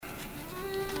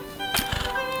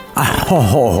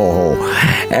Oh,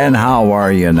 and how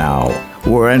are you now?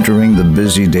 We're entering the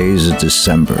busy days of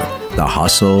December, the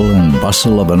hustle and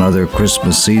bustle of another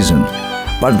Christmas season.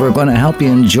 But we're going to help you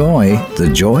enjoy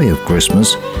the joy of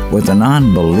Christmas with an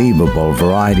unbelievable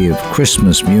variety of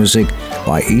Christmas music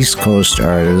by East Coast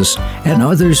artists and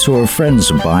others who are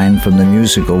friends of mine from the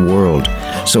musical world.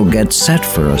 So get set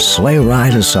for a sleigh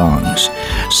ride of songs.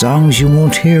 Songs you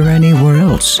won't hear anywhere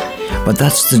else. But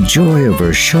that's the joy of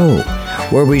our show,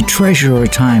 where we treasure our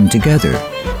time together.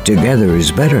 Together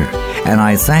is better. And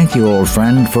I thank you, old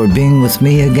friend, for being with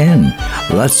me again.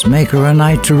 Let's make her a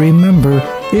night to remember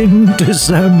in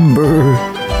December.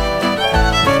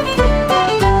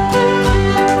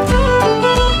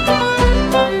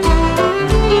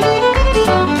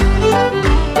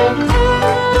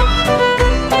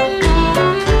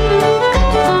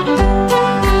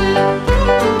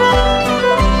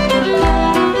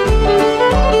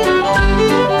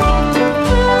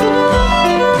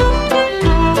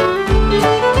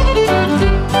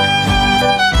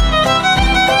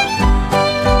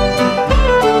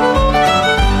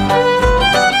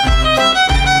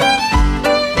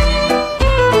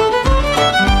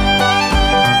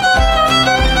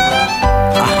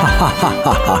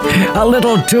 A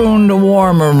little tune to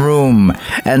warm a room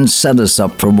and set us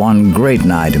up for one great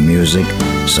night of music,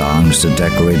 songs to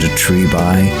decorate a tree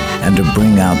by, and to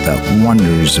bring out the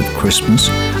wonders of Christmas.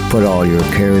 Put all your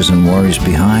cares and worries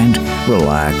behind,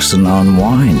 relax and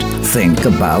unwind. Think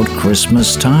about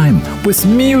Christmas time with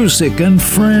music and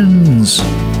friends.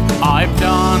 I've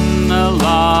done a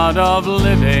lot of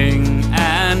living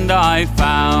and I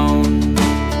found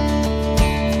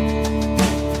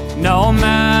no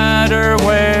matter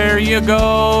where you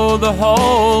go, the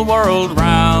whole world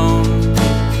round,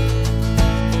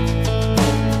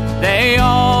 they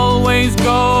always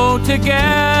go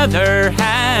together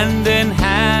hand in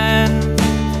hand.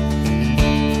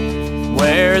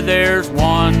 Where there's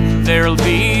one, there'll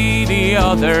be the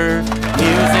other,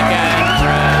 music and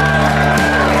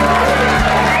friends.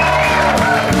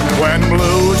 When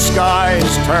blue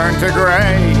skies turn to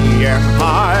gray and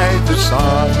hide the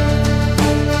sun,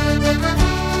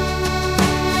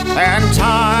 and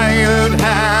tired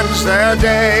hands their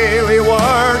daily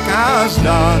work has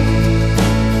done,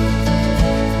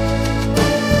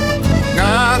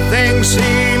 nothing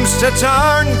seems to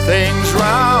turn things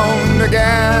round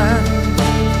again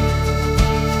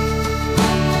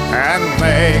and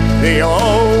make the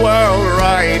old world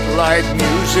right like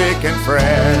music and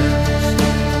friends.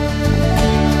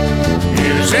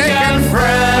 Music and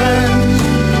friends,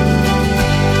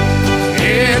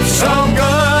 it's so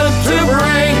good to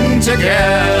bring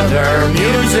together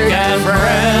music and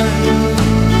friends.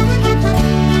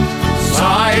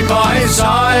 Side by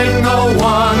side, no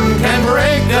one can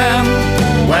break them.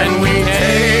 When we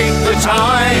take the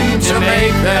time to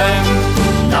make them,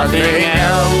 nothing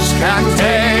else can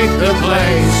take the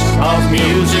place of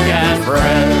music and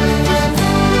friends.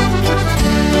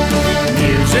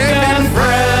 Music and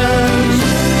friends,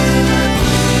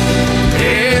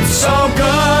 it's so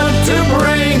good to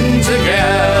bring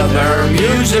together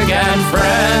music and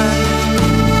friends.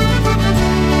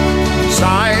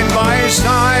 Side by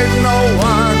side, no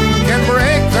one can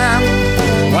break them.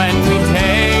 When we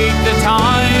take the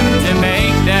time to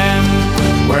make them,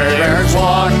 where there's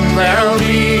one, there'll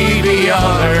be the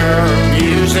other,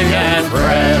 music and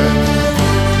friends.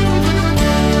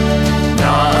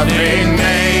 Nothing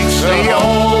makes the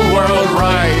whole world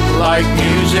right like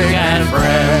music and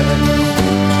friends.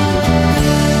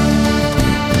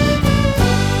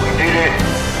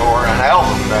 An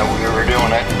album that we were doing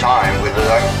at the time with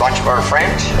a bunch of our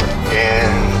friends,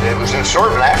 and it was a sort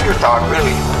of an afterthought,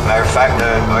 really. Matter of fact,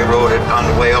 I wrote it on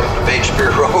the way up the Bay Spear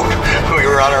Road. We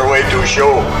were on our way to a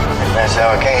show, and that's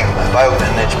how it came about.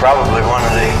 And it's probably one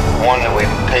that we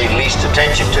paid least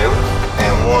attention to,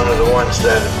 and one of the ones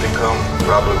that have become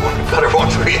probably one of the better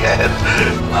ones we had.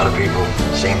 A lot of people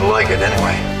seem to like it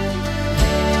anyway.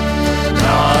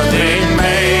 Nothing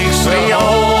makes the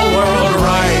whole world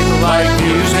right like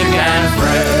music and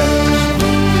friends.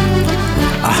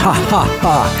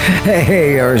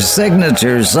 Hey, our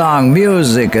signature song,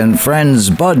 Music and Friends,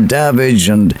 Bud Davidge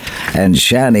and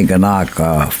Shani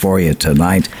Ganak for you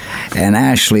tonight. And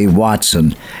Ashley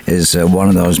Watson is one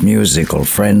of those musical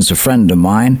friends, a friend of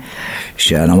mine.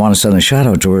 And I want to send a shout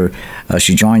out to her.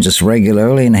 She joins us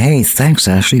regularly. And hey, thanks,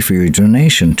 Ashley, for your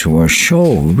donation to our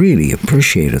show. Really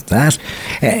appreciated that.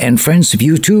 And friends, if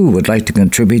you too would like to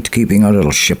contribute to keeping our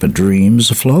little ship of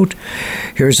dreams afloat,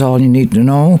 here's all you need to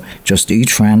know. Just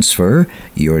transfer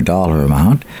your dollar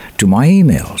amount to my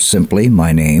email. Simply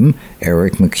my name,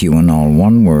 Eric MacEwen, all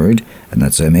one word, word, and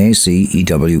that's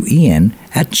MacEwen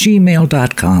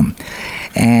 @gmail.com.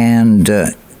 And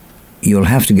you'll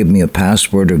have to give me a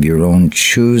password of your own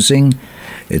choosing.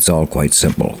 It's all quite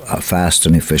simple, fast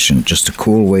and efficient, just a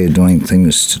cool way of doing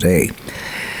things today.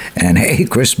 And hey,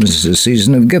 Christmas is a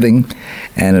season of giving,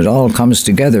 and it all comes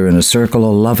together in a circle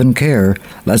of love and care.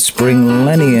 Let's bring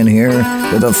Lenny in here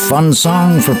with a fun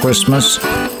song for Christmas.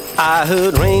 I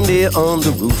heard reindeer on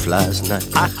the roof last night.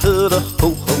 I heard a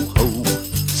ho, ho, ho.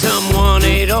 Someone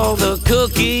ate all the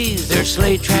cookies. There's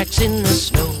sleigh tracks in the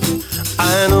snow.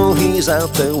 I know he's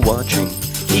out there watching.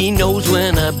 He knows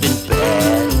when I've been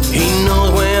bad. He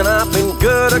knows when I've been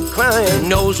good at crying. He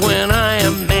knows when I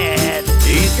am mad.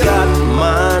 He's got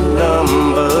my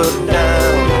number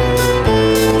down.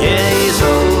 Yeah, he's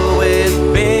always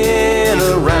been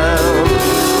around.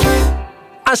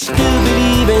 I still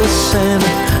believe in Santa.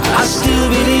 I still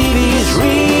believe he's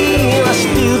real. I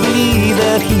still believe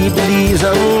that he believes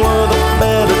I'm worth a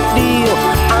better deal.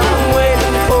 I'm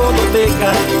waiting for the big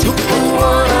guy to pull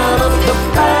one out of the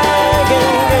bag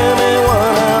and give me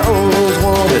what I always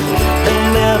wanted and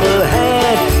never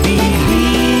had. Believe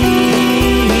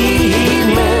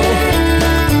me,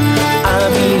 I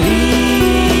believe.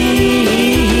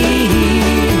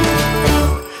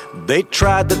 They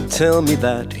tried to tell me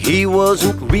that he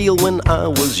wasn't real when I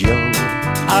was young.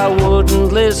 I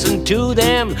wouldn't listen to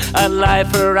them, a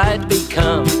lifer I'd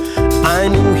become. I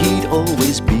knew he'd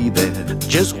always be there,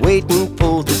 just waiting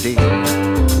for the day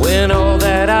when all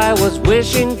that I was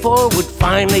wishing for would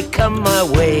finally come my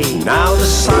way. Now the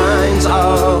signs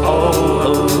are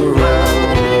all around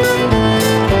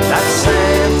that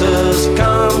Santa's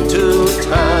come to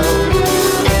town.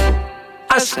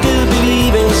 I still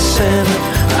believe in Santa.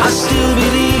 I still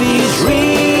believe he's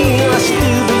real. I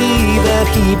still believe that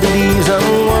he believes I'm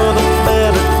worth a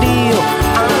better deal.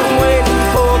 I'm waiting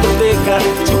for the big guy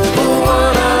to pull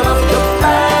one out of the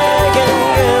bag and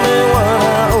give me what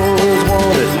I always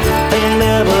wanted and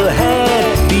never had.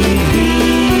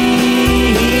 Believe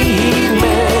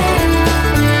me,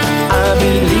 I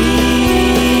believe.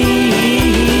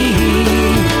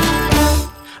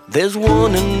 There's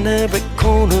one in every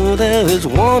corner, there is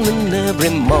one in every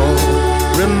mall,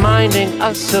 reminding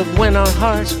us of when our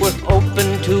hearts were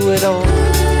open to it all.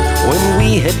 When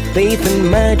we had faith in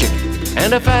magic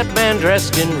and a fat man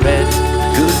dressed in red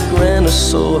could grant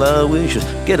us all our wishes,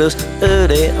 get us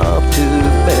early up to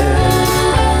bed.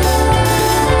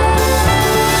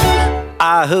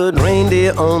 I heard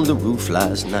reindeer on the roof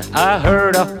last night. I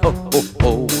heard a ho, ho,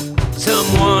 ho.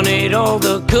 Someone ate all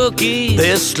the cookies.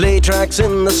 There's sleigh tracks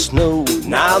in the snow.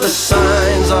 Now the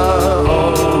signs are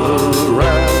all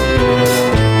around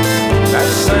that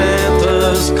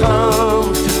Santa's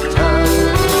come to town.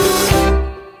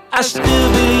 I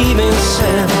still believe in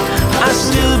Santa. I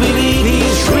still believe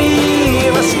he's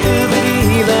real. I still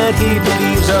believe that he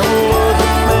believes I'm worth a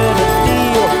better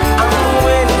deal. I'm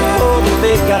waiting for the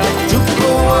big guy to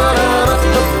pull one out of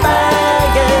the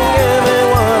bag and give me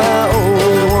what I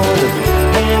always wanted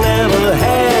and never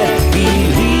had.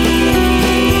 Believe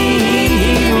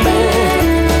me,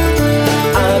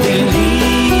 I believe.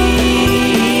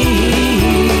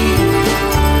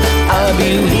 I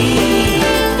believe,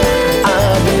 I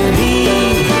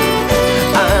believe,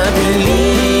 I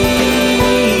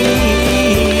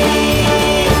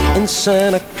believe in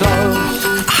Santa Claus.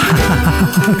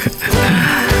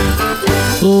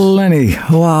 Lenny,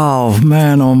 wow,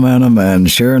 man, oh man, oh man,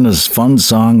 sharing this fun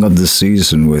song of the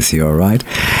season with you, all right?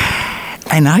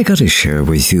 And I got to share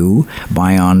with you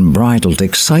my unbridled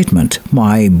excitement.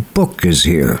 My book is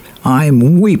here.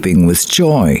 I'm weeping with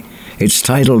joy. It's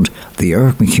titled The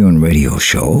Eric MacEwen Radio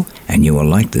Show, and you will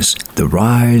like this, The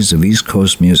Rise of East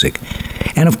Coast Music.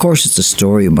 And of course, it's a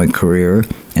story of my career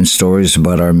and stories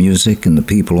about our music and the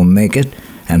people who make it.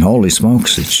 And holy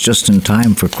smokes, it's just in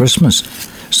time for Christmas.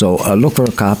 So look for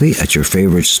a copy at your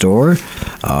favorite store.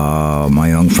 My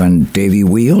young friend Davey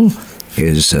Wheel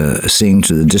is seeing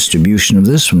to the distribution of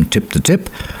this from tip to tip.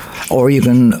 Or you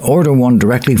can order one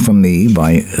directly from me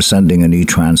by sending an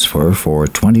e-transfer for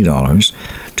 $20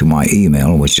 to my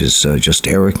email, which is just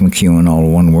Eric MacEwen, all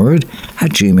one word,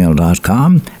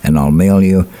 @gmail.com, and I'll mail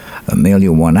you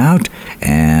one out.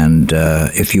 And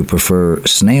if you prefer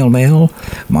snail mail,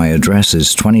 my address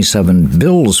is 27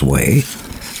 Bills Way,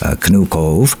 Canoe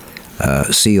Cove,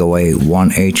 COA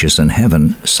 1H is in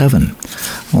heaven 7.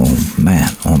 Oh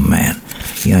man.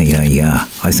 Yeah.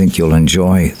 I think you'll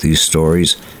enjoy these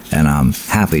stories, and I'm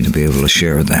happy to be able to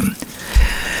share them.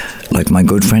 Like my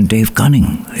good friend Dave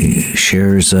Gunning, he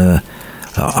shares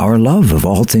our love of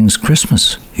all things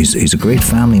Christmas. He's a great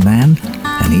family man,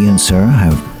 and he and Sarah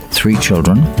have 3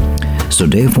 children. So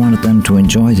Dave wanted them to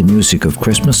enjoy the music of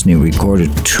Christmas, and he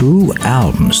recorded 2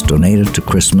 albums donated to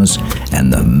Christmas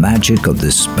and the magic of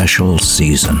this special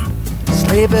season.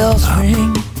 Sleigh bells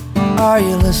ring, are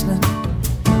you listening?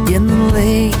 In the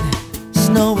lane,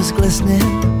 snow is glistening.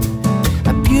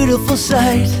 A beautiful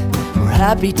sight, we're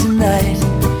happy tonight,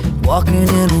 walking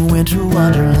in a winter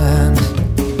wonderland.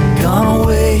 Gone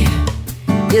away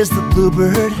is the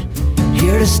bluebird,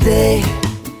 here to stay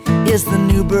is the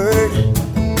new bird.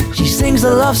 She sings a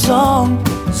love song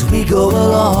as we go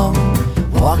along,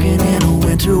 walking in a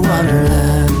winter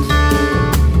wonderland.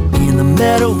 In the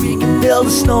meadow we can build a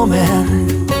snowman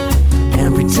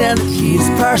and pretend that he's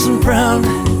Parson Brown.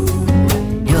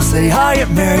 He'll say, are you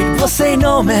married? We'll say,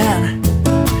 no man,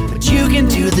 but you can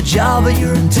do the job but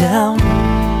you're in town.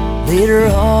 Later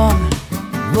on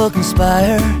we'll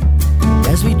conspire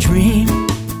as we dream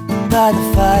by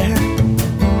the fire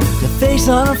to face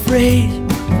unafraid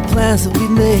the plans that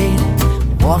we've made,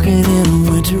 walking in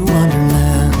a winter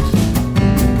wonderland.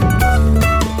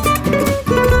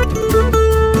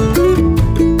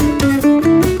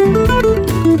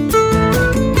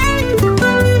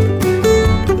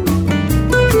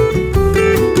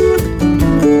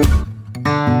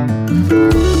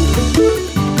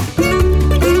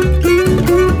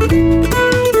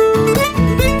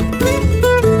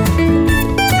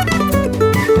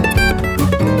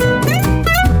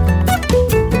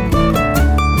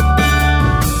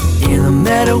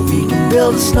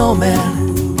 Build a snowman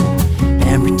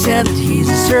and pretend that he's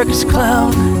a circus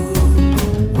clown.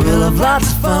 We'll have lots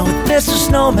of fun with Mr.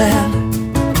 Snowman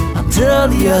until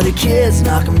the other kids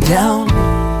knock him down.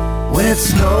 When it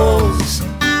snows,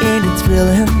 ain't it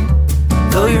thrilling?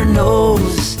 Though your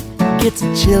nose gets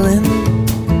a chillin',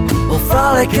 we'll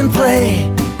frolic and play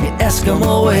the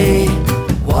Eskimo way,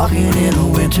 walking in a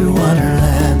winter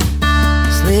wonderland.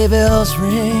 Sleigh bells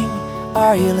ring,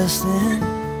 are you listening?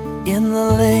 In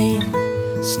the lane,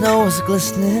 snow is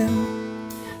glistening,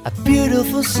 a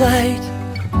beautiful sight,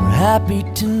 we're happy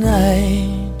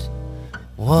tonight,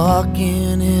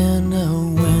 walking in a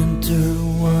winter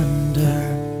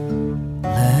wonderland.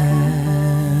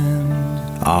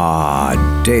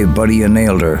 Ah, Dave, buddy, you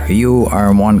nailed her. You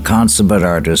are one consummate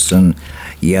artist, and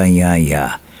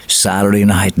yeah. Saturday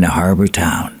night in a harbor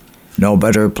town. No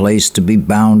better place to be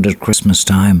bound at Christmas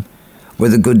time,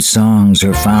 where the good songs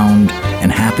are found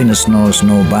and happiness knows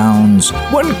no bounds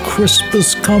when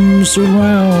Christmas comes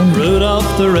around. Rudolph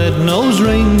the red-nosed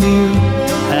reindeer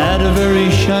had a very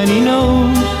shiny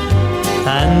nose,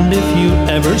 and if you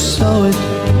ever saw it,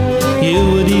 you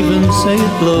would even say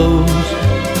it glows.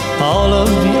 All of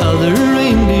the other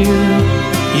reindeer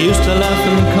used to laugh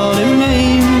and call him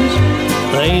names.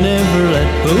 They never let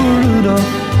poor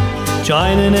Rudolph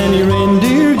join in any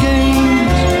reindeer games.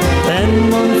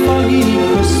 Then one foggy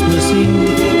Christmas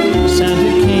Eve,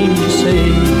 Santa came to say,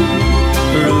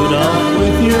 Rudolph,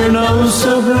 with your nose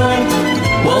so bright,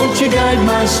 won't you guide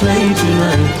my sleigh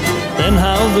tonight? Then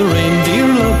how the reindeer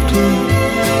loved him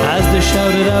as they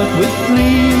shouted out with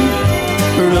glee,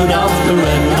 Rudolph the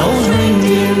red-nosed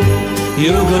reindeer,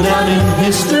 you'll go down in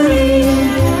history.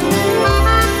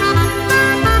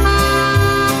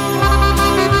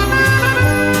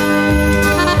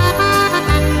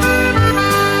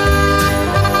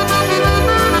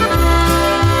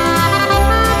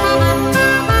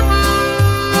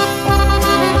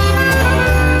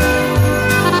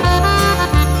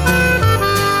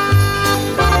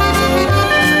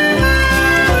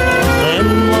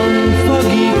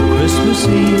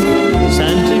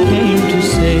 Santa came to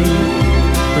say,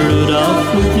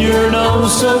 Rudolph, with your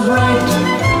nose so bright,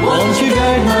 won't you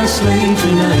guide my sleigh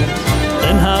tonight?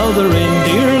 Then how the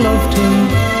reindeer loved him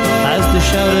as they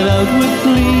shouted out with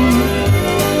glee,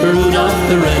 Rudolph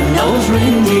the red-nosed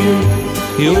reindeer,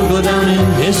 you'll go down in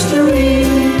history.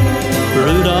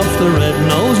 Rudolph the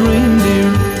red-nosed reindeer,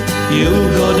 you'll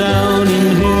go down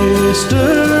in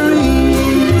history.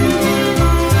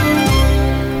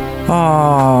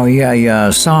 Oh,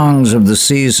 yeah, songs of the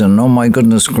season. Oh, my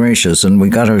goodness gracious. And we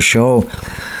got our show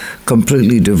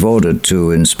completely devoted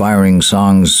to inspiring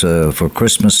songs for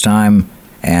Christmas time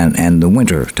and the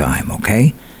winter time,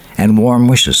 okay? And warm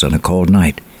wishes on a cold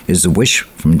night is the wish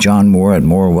from John Moore at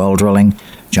Moore Well Drilling.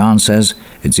 John says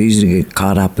it's easy to get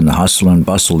caught up in the hustle and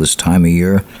bustle this time of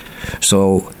year.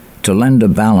 So to lend a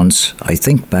balance, I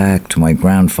think back to my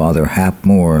grandfather, Hap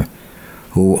Moore,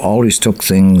 who always took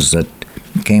things that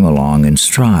came along in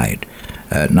stride,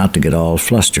 not to get all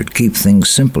flustered. Keep things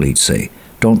simple, he'd say.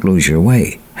 Don't lose your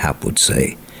way, Hap would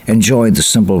say. Enjoy the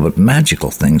simple but magical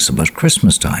things about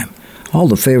Christmas time. All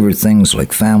the favorite things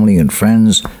like family and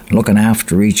friends, looking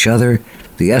after each other,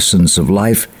 the essence of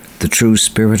life, the true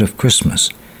spirit of Christmas.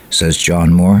 says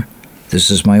John Moore.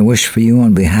 This is my wish for you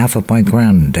on behalf of my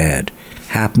granddad,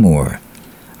 Hap Moore.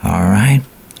 All right?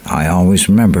 I always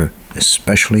remember,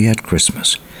 especially at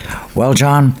Christmas. Well,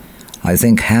 John, I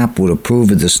think Hap would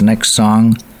approve of this next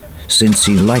song since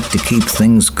he'd like to keep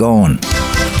things going.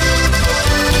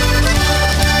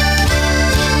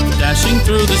 Dashing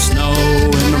through the snow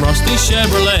in the rusty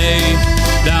Chevrolet,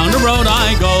 down the road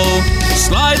I go,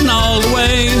 sliding all the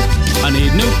way. I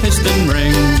need new piston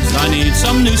rings, I need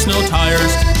some new snow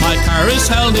tires. My car is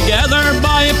held together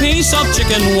by a piece of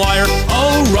chicken wire.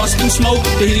 Oh, rust and smoke,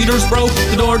 the heater's broke,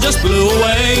 the door just blew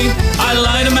away. I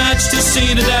light a match to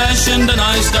see the dash and then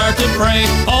I start to pray.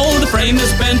 Oh, the frame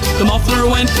is bent, the muffler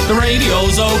went, the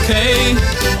radio's okay.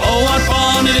 Oh, what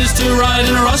fun it is to ride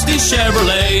in a rusty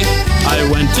Chevrolet. I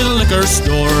went to the liquor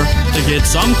store to get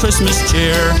some Christmas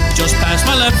cheer. Just past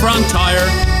my left front tire,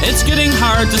 it's getting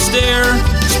hard to steer.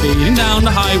 Speeding down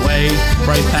the highway,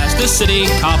 right past the city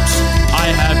cops. I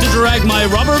have to drag my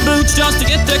rubber boots just to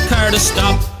get the car to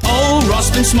stop. Oh,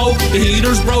 rust and smoke, the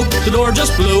heater's broke, the door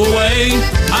just blew away.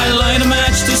 I light a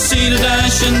match to see the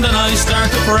dash and then I start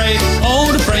to pray.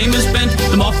 Oh, the frame is bent,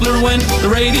 the muffler went,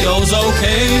 the radio's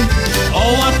okay.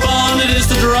 Oh, what fun it is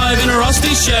to drive in a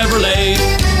rusty Chevrolet.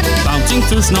 Bouncing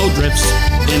through snow drifts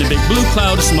in a big blue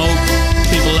cloud of smoke.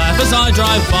 People laugh as I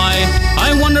drive by,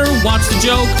 I wonder what's the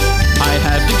joke. I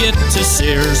had to get to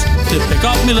Sears to pick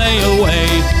up me layaway,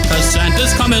 'cause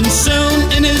Santa's coming soon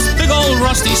in his big old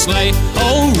rusty sleigh.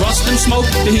 Oh, rust and smoke,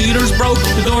 the heater's broke,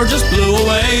 the door just blew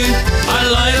away. I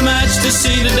light a match to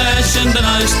see the dash and then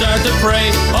I start to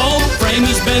pray. Oh, frame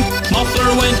is bent,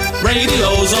 muffler went,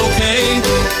 radio's okay.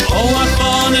 Oh, what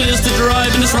fun it is to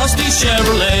drive in this rusty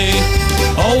Chevrolet.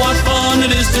 Oh, what fun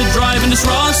it is to drive in this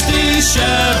rusty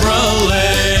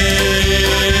Chevrolet.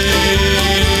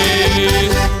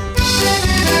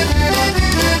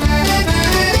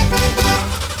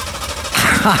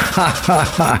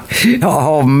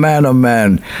 Oh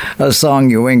man, a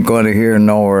song you ain't going to hear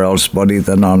nowhere else, buddy,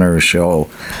 than on our show.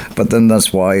 But then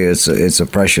that's why it's a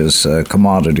precious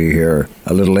commodity here,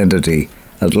 a little entity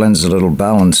that lends a little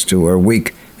balance to our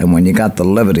week. And when you got the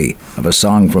levity of a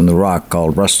song from the Rock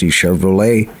called Rusty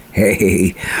Chevrolet,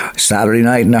 hey, Saturday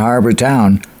night in the harbor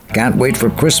town, can't wait for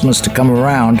Christmas to come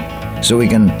around so we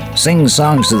can sing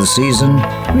songs of the season,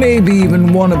 maybe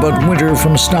even one about winter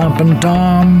from Stompin'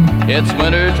 Tom. It's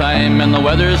winter time and the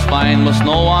weather's fine, with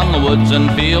snow on the woods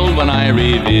and field when I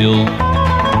reveal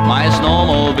my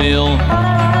snowmobile.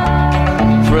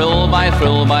 Thrill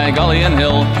by gully and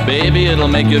hill, baby, it'll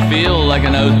make you feel like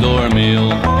an outdoor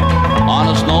meal on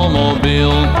a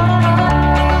snowmobile.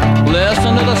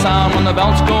 Listen to the sound when the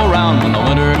bells go round, when the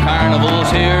winter carnival's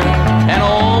here. And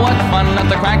oh, what fun at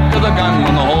the crack of the gun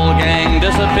when the whole gang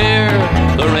disappear.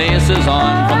 The race is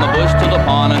on from the bush to the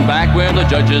pond and back where the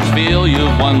judges feel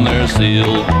you've won their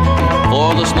seal.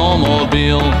 For the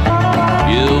snowmobile,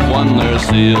 you've won their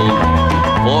seal.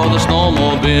 For the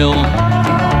snowmobile,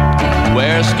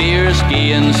 where skiers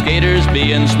ski and skaters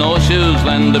be and snowshoes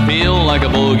lend appeal like a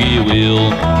bogey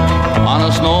wheel on a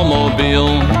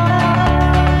snowmobile.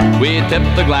 We tip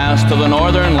the glass to the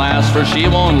northern lass, for she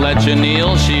won't let you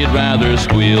kneel, she'd rather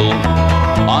squeal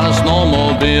on a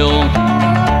snowmobile.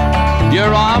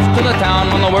 You're off to the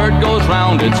town when the word goes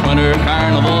round, it's winter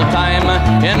carnival time.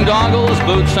 In goggles,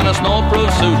 boots and a snowproof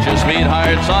suit, your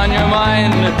sweetheart's on your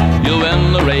mind. You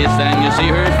win the race and you see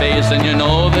her face and you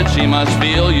know that she must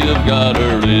feel you've got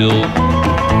a real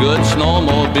good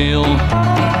snowmobile.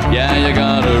 Yeah, you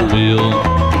got a real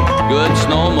good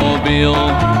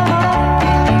snowmobile.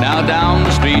 Now down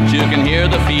the street you can hear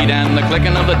the feet and the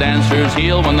clicking of the dancer's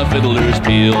heel when the fiddlers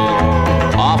peel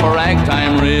off a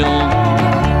ragtime reel.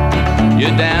 You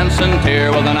dance and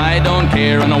tear with an I don't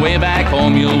care, and away back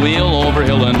home you'll wheel over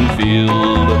hill and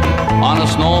field on a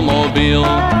snowmobile.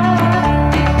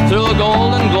 Through a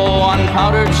golden glow on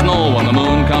powdered snow when the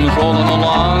moon comes rolling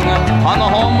along. On the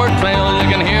homeward trail you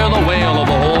can hear the wail of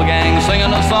the whole gang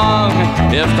singing a song.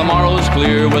 If tomorrow's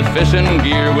clear with fishing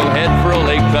gear, we'll head for a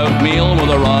lake trout meal with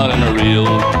a rod and a reel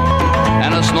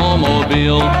and a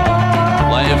snowmobile.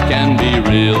 Life can be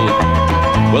real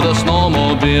with a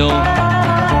snowmobile.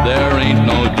 There ain't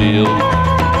no deal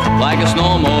like a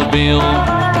snowmobile.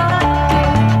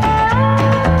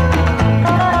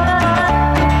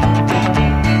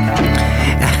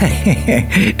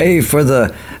 Hey, for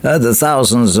the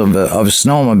thousands of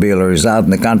snowmobilers out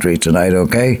in the country tonight,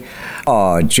 okay?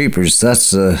 Oh, jeepers, that's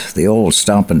the old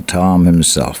Stompin' Tom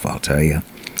himself, I'll tell you.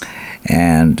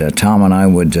 And Tom and I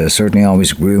would certainly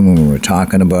always agree when we were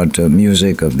talking about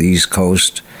music of the East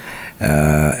Coast,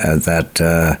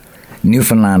 that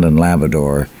Newfoundland and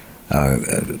Labrador,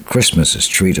 Christmas is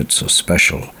treated so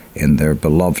special in their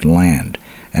beloved land.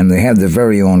 And they have their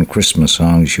very own Christmas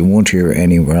songs you won't hear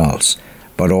anywhere else,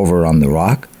 but over on The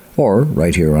Rock, or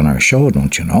right here on our show,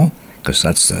 don't you know? Because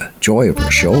that's the joy of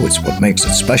our show. It's what makes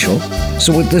it special.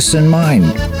 So with this in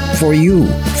mind, for you,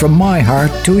 from my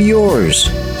heart to yours.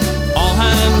 All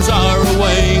hands are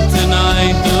away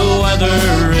tonight, the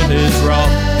weather it is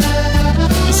rough.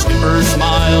 The skipper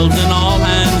smiles and all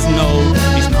hands know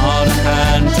he's not a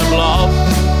hand to bluff.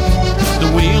 The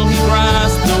wheel he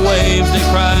grasped, the waves they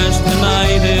crashed,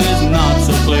 tonight is not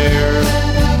so clear.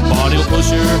 But he'll push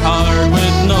her hard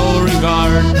with no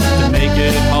regard to make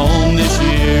it home this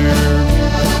year.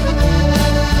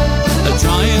 A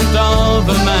giant of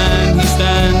a man he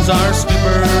stands, our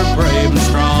skipper, brave and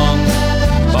strong.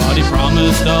 But he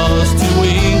promised us 2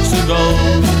 weeks ago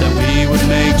that we would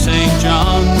make St.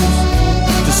 John's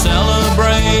to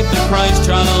celebrate the Christ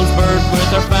child's birth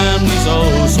with our families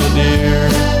oh so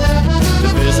dear. To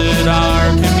visit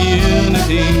our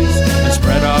communities and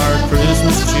spread our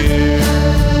Christmas cheer.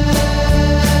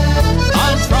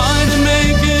 I'll try to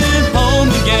make it home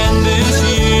again this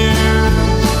year.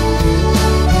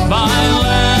 By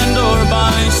land or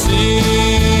by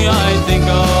sea, I think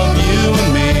of you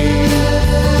and me.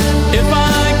 If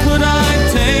I could, I'd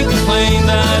take a plane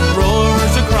that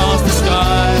roars across the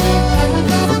sky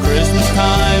for Christmas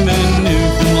time in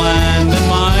Newfoundland and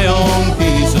my own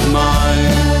peace of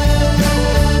mind.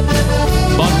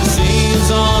 But the sea's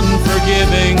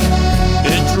unforgiving,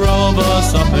 it drove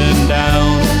us up and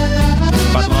down.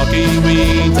 But lucky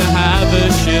we to have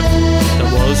a ship that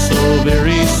was so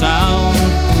very sound.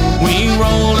 We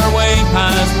rolled our way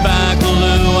past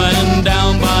Baccaloo and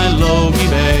down by Logie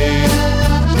Bay.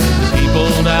 The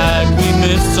people that we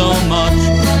missed so much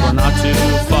were not too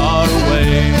far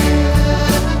away.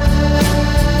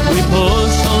 We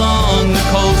pushed along the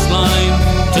coastline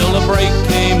till a break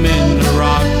came in the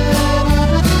rock.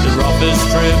 The roughest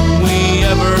trip we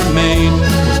ever made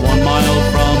was 1 mile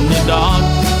from the dock.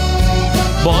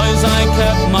 Boys, I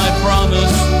kept my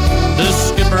promise, the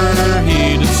skipper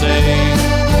he did say.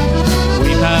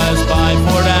 We passed by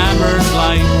Fort Amber's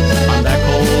light on that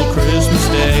cold Christmas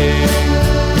day.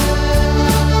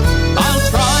 I'll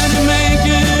try to make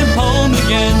it home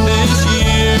again this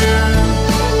year.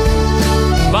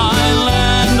 By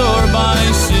land or by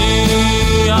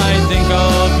sea, I think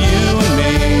of you and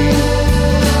me.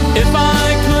 If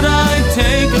I could, I'd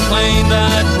take a plane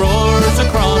that roars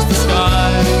across the sky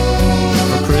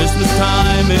for Christmas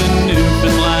time in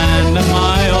Newfoundland and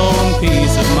my own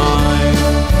peace of mind.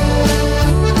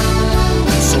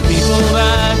 So people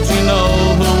that you know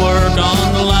who work on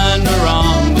the land or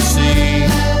on the sea,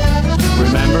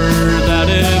 remember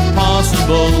that if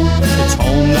possible, it's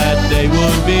home that they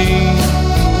would be.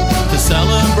 To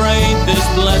celebrate this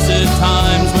blessed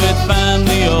times with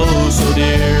family oh so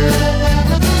dear.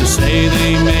 To say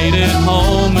they made it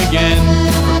home again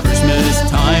for Christmas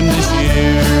time this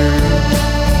year.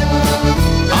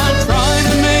 I'll try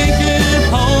to make it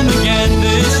home again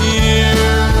this year.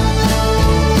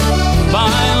 By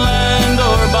land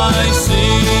or by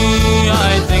sea,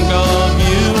 I think of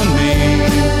you and me.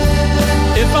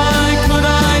 If I could,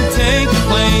 I'd take a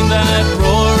plane that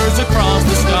roars across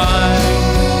the sky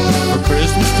for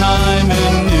Christmas time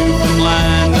in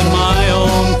Newfoundland and my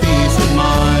own peace of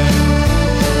mind.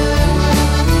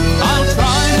 I'll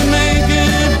try to make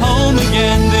it home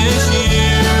again this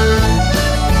year.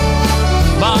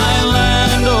 By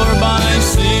land or by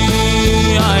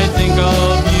sea, I think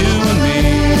of you and me.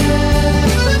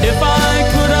 If I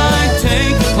could, I'd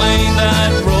take a plane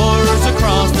that roars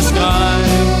across the sky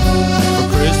for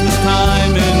Christmas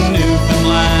time in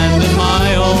Newfoundland and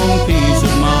my own peace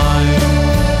of mind.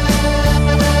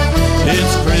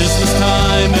 It's Christmas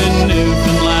time in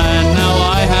Newfoundland, now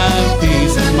I have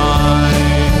peace of mind.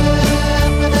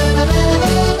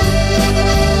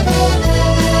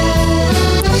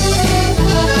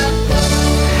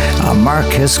 Mark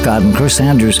Hiscott and Chris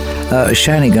Andrews,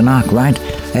 Shiny Gannock, right?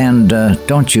 And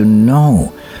don't you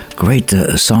know, great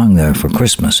song there for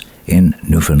Christmas in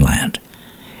Newfoundland.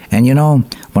 And you know,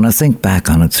 when I think back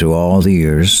on it through all the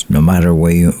years, no matter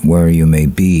where you may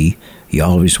be, you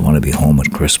always want to be home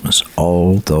at Christmas.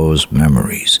 All those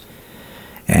memories.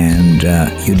 And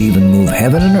you'd even move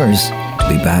heaven and earth to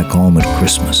be back home at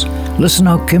Christmas. Listen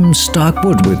how Kim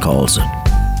Stockwood recalls it.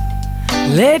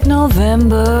 Late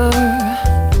November,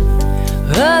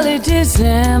 early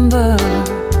December,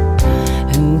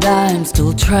 and I'm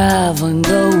still traveling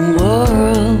the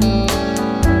world.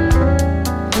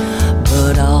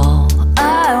 But all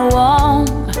I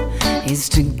want is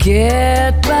to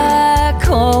get back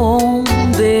home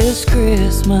this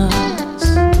Christmas.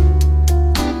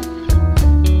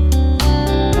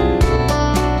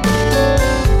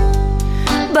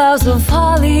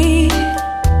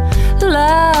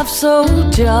 laugh so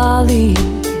jolly,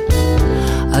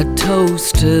 a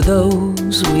toast to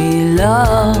those we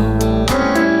love.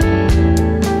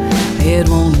 It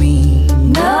won't mean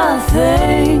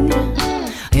nothing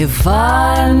if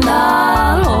I'm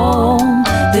not home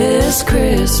this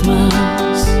Christmas.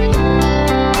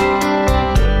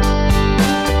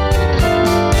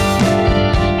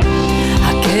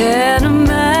 I can't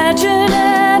imagine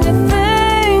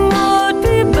anything would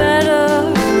be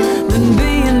better than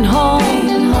being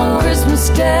home on Christmas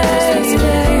Day with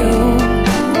you.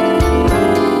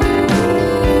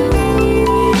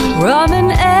 Rum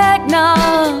and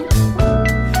eggnog,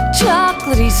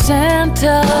 chocolatey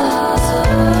Santa,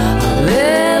 a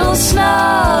little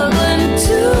snuggling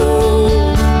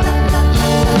too.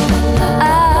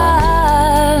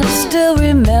 I still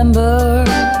remember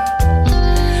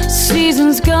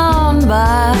seasons gone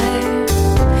by,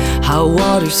 how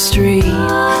Water Street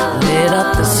lit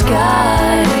up the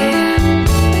sky.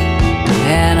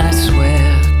 And I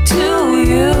swear to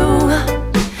you,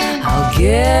 I'll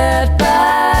get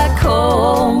back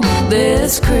home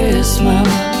this Christmas.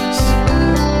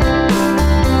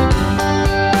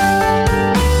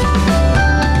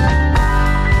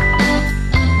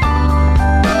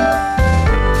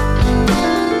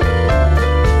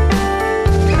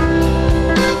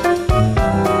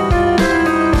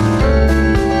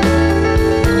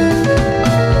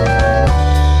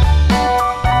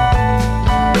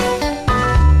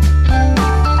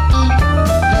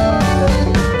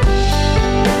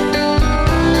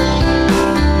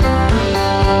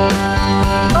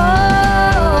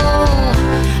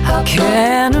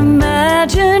 Can't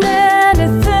imagine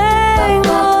anything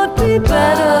would be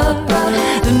better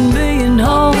than being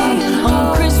home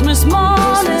on Christmas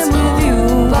morning with you.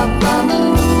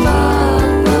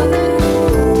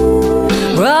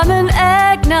 Rum and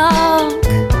eggnog,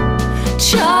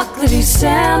 chocolatey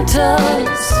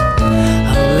Santas,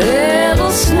 a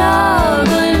little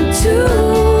snuggling too.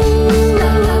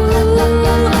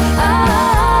 I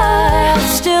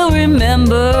still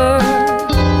remember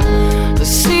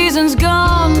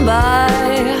gone by,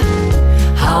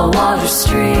 how Water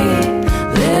Street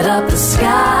lit up the sky.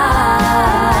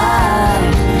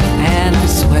 And I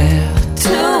swear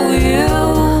to you,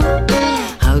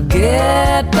 I'll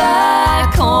get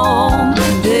back home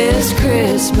this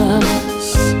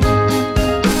Christmas.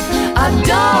 I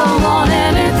don't want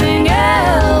anything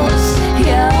else.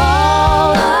 Yeah,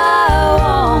 all I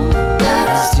want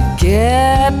is to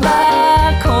get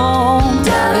back home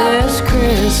this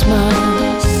Christmas.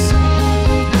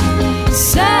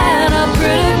 Santa,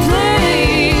 pretty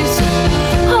please,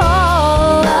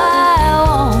 all I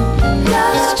want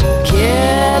is to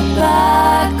get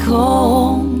back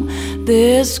home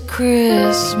this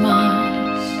Christmas.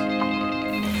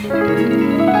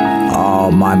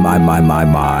 Oh, my.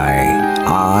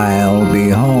 I'll be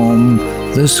home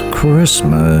this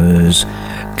Christmas.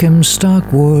 Kim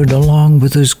Stockwood, along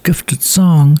with his gifted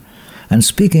song. And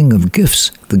speaking of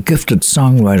gifts, the gifted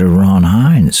songwriter Ron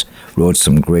Hines wrote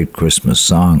some great Christmas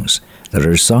songs that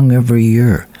are sung every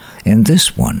year. And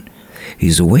this one,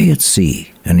 he's away at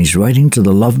sea, and he's writing to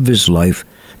the love of his life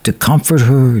to comfort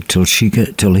her till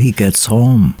he gets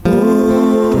home.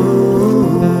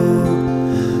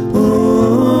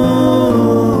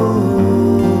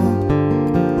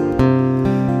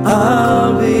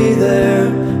 I'll be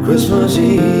there Christmas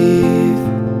Eve.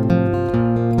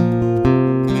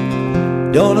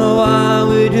 Don't know why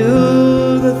we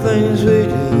do the things we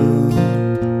do,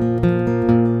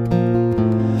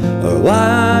 or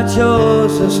why I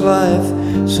chose this life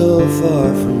so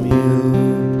far from you.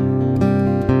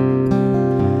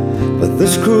 But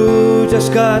this crew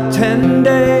just got 10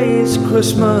 days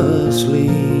Christmas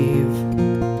leave,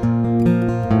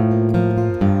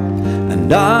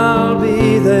 and I'll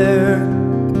be there,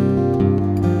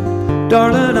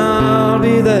 darling, I'll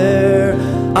be there.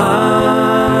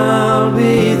 I'll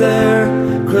be there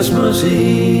Christmas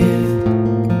Eve.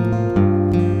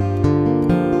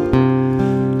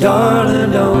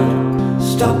 Darling, don't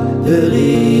stop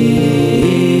believing.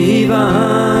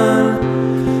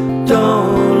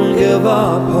 Don't give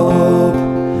up hope.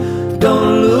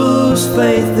 Don't lose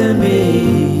faith in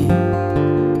me.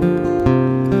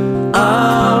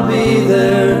 I'll be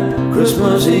there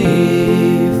Christmas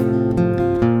Eve.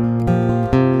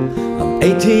 I'm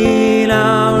 18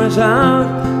 hours out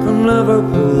from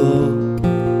Liverpool.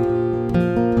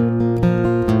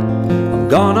 I'm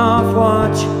gone off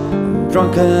watch, I'm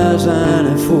drunk as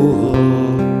any fool.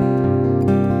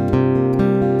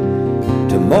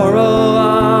 Tomorrow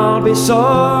I'll be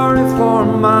sorry for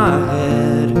my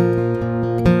head,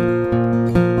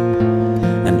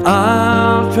 and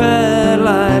I'll tread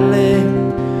lightly,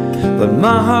 but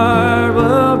my heart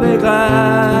will be glad.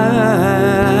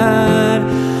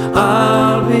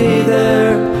 I'll be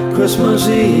there Christmas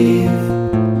Eve.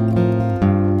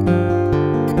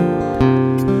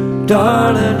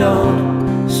 Darling,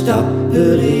 don't stop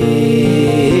believing.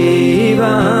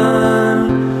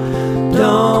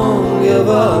 Don't give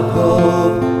up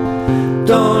hope.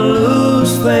 Don't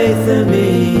lose faith in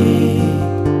me.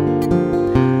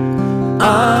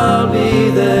 I'll be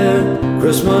there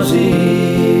Christmas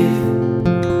Eve.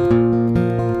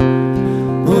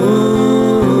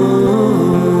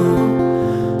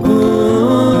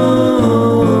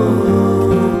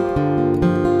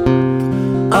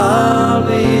 I'll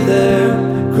be there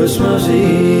Christmas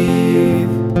Eve.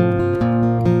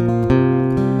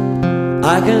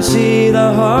 I can see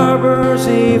the harbor's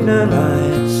evening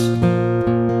lights.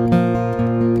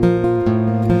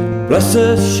 Bless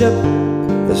the ship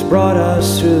that's brought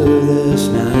us through this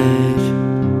night,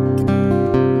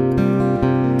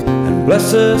 and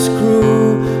bless this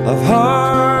crew of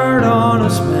hard,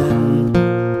 honest men.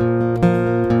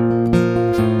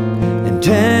 In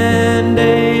 10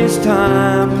 days'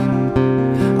 time,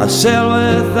 I'll sail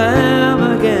with them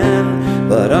again,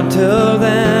 but until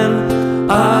then,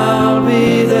 I'll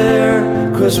be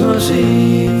there Christmas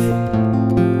Eve.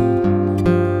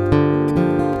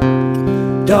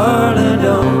 Darling,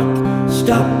 don't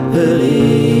stop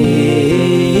believing.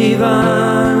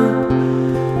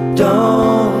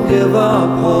 Don't give up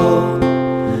hope.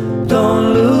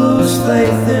 Don't lose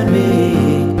faith in me.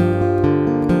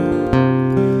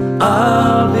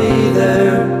 I'll be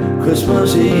there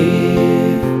Christmas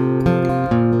Eve.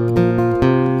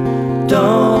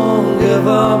 Don't give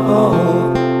up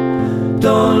hope.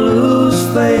 Don't lose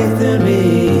faith in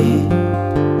me.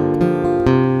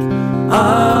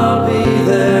 I'll be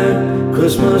there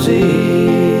Christmas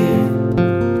Eve.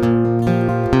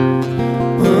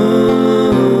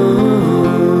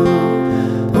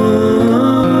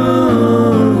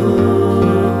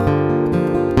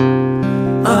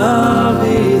 I'll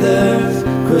be there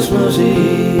Christmas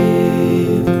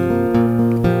Eve.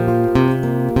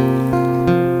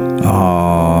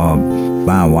 Oh,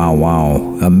 wow, wow, wow.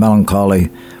 A melancholy,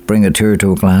 bring a tear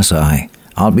to a glass eye.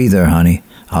 I'll be there, honey.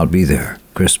 I'll be there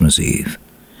Christmas Eve.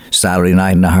 Saturday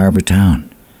night in a harbor town,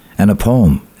 and a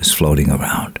poem is floating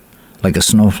around, like a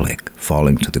snowflake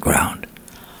falling to the ground.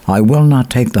 I will not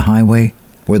take the highway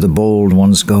where the bold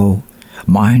ones go.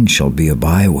 Mine shall be a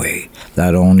byway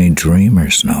that only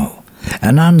dreamers know,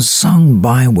 an unsung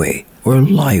byway where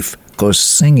life goes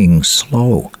singing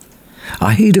slow.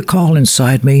 I heed a call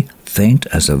inside me, faint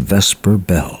as a vesper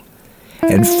bell,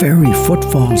 and fairy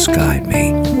footfalls guide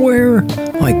me, where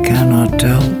I cannot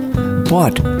tell.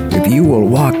 But if you will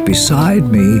walk beside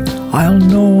me, I'll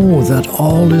know that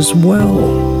all is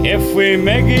well. If we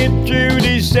make it through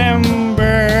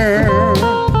December,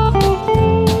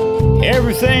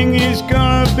 everything is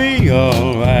gonna be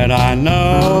alright, I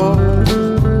know.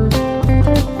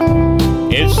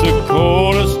 It's the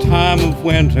coldest time of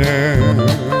winter,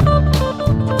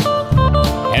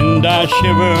 and I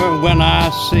shiver when I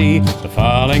see the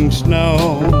falling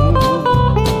snow.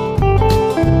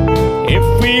 If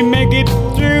we make it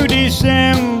through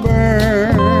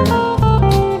December,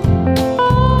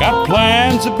 got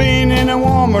plans of being in a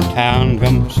warmer town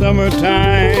come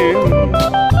summertime,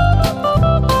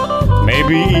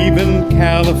 maybe even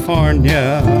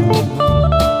California.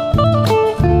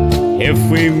 If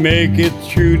we make it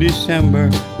through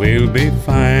December, we'll be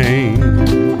fine.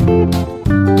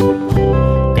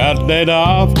 Got laid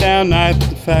off down at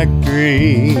the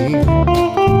factory,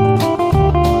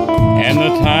 and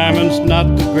the timing's not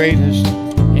the greatest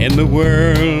in the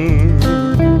world.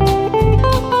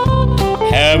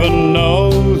 Heaven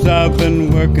knows I've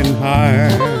been working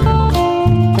hard,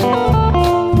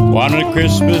 wanted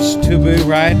Christmas to be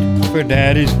right for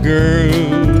Daddy's girl.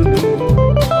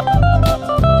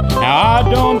 Now I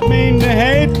don't mean to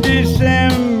hate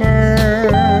December,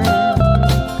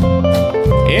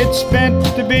 it's meant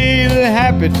to be the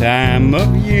happy time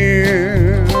of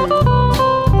year.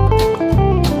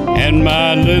 And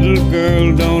my little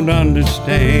girl don't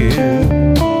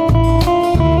understand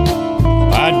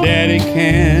why Daddy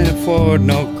can't afford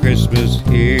no Christmas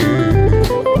here.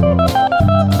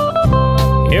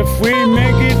 If we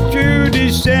make it through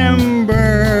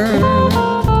December,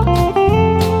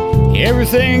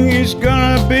 everything is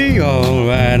gonna be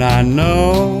alright, I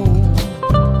know.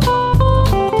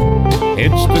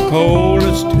 It's the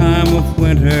coldest time of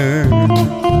winter,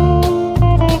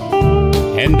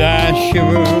 and I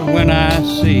shiver when I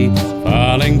see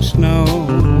falling snow.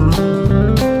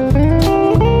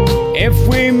 If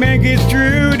we make it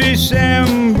through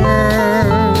December,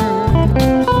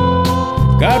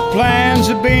 got plans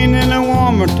been in a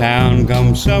warmer town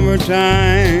come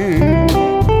summertime.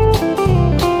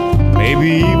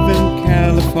 Maybe even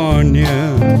California.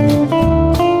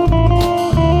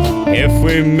 If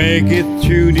we make it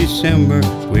through December,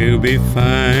 we'll be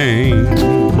fine.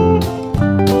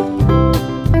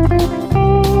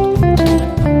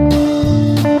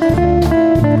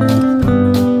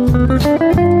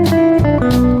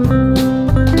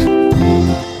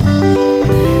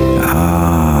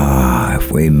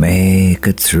 If we make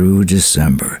it through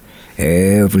December,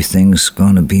 everything's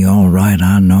gonna be all right,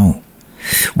 I know.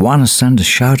 Want to send a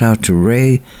shout out to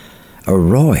Roy,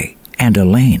 and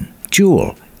Elaine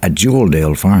Jewel at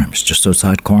Jeweldale Farms, just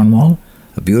outside Cornwall,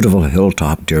 a beautiful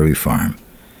hilltop dairy farm.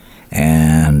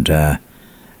 And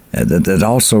that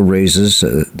also raises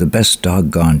the best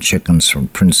doggone chickens from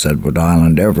Prince Edward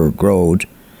Island ever growed.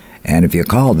 And if you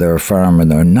call their farm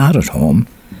and they're not at home,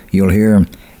 you'll hear,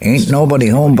 "Ain't nobody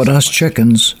home but us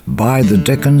chickens, by the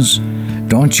dickens.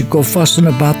 Don't you go fussing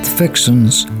about the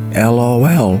fixins,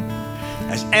 LOL."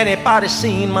 Has anybody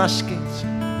seen my skates?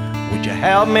 Would you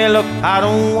help me look? I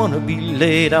don't want to be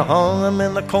late. I hung them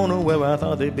in the corner where I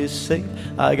thought they'd be safe.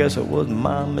 I guess it was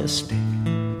my mistake.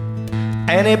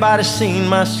 Anybody seen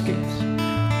my skates?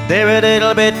 They're a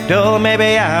little bit dull,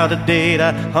 maybe out of date.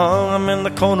 I hung them in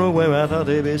the corner where I thought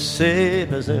they'd be safe.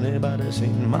 Has anybody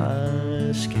seen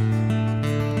my skates?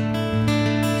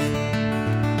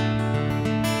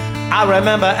 I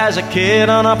remember as a kid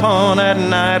on a pond at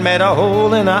night, made a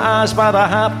hole in the ice by the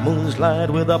half moon's light,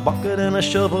 with a bucket and a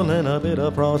shovel and a bit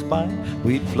of frostbite.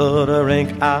 We'd flood a rink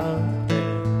out there.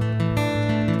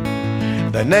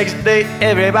 The next day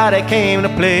everybody came to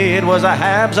play. It was a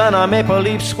Habs and a Maple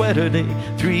Leaf sweater day.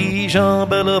 3 Jean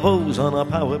Beliveaux on a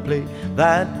power play.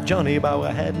 That Johnny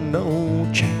Bauer had no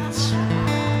chance.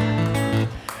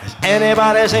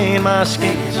 Anybody seen my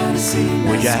skates?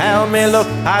 Would you help me look?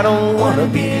 I don't want to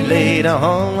be late. I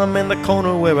hung them in the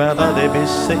corner where I thought they'd be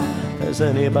safe. Has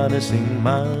anybody seen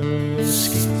my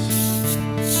skates?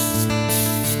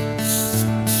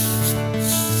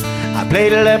 I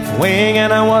played left wing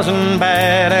and I wasn't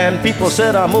bad, and people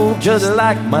said I moved just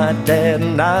like my dad.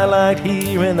 And I liked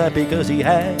hearing that because he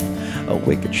had a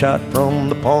wicked shot from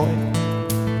the point.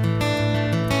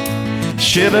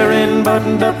 Shivering,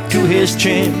 buttoned up to his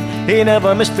chin, he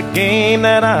never missed a game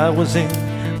that I was in.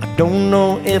 I don't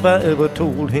know if I ever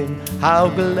told him how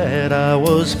glad I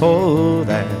was for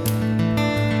that.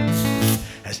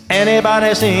 Has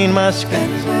anybody seen my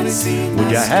skates?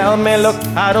 Would you help me look?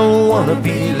 I don't want to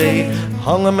be late.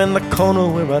 Hung them in the corner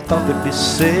where I thought they'd be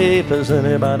safe. Has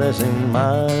anybody seen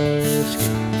my skates?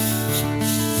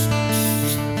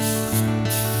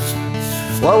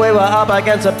 Well, we were up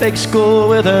against a big school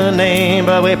with a name,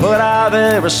 but we put our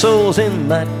very souls in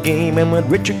that game. And when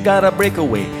Richard got a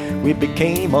breakaway, we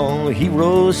became all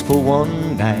heroes for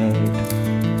one night.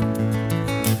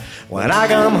 When I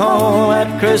come home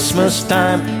at Christmas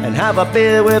time and have a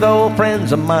beer with old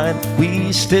friends of mine,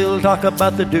 we still talk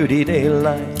about the dirty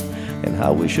daylight and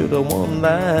how we should have won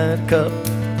that cup.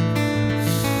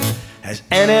 Has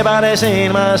anybody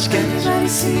seen my skates?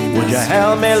 Would you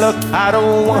help me look? I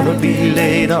don't want to be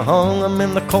late. I hung them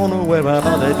in the corner where I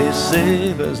thought they'd be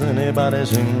safe. Has anybody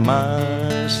seen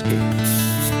my skates?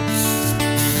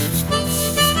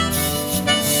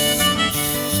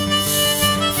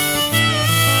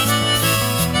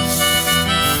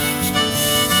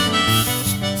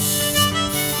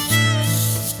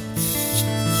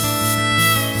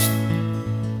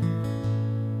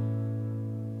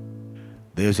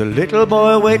 There's a little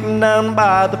boy waiting down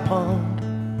by the pond,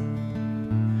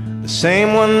 the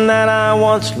same one that I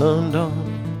once learned on.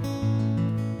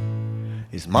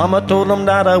 His mama told him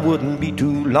that I wouldn't be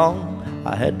too long.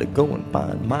 I had to go and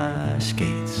find my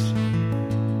skates.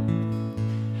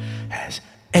 Has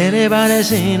anybody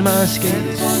seen my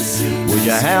skates? Would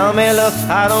you help me look?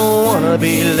 I don't want to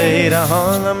be late. I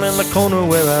hung them in the corner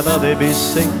where I thought they'd be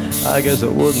safe. I guess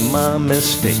it was my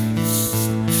mistake.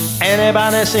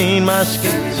 Anybody seen my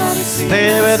skates?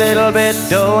 They're a little bit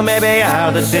dull, maybe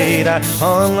out of date. I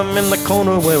hung them in the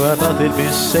corner where I thought they'd be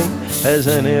safe. Has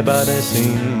anybody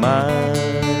seen my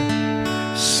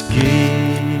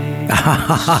skates?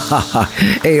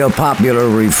 A popular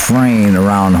refrain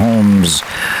around homes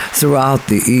throughout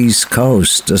the East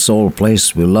Coast, this old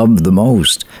place we love the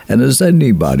most. And has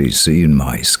anybody seen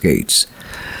my skates?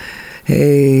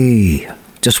 Hey,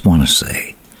 just want to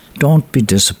say, don't be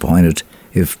disappointed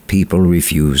if people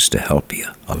refuse to help you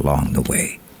along the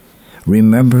way.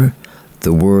 Remember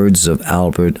the words of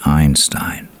Albert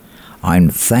Einstein. I'm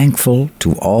thankful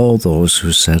to all those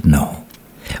who said no.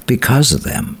 Because of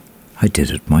them, I did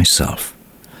it myself.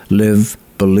 Live,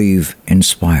 believe,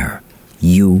 inspire.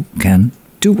 You can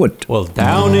Do it. Well,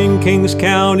 down in Kings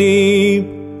County,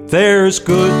 there's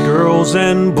good girls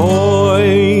and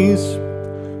boys.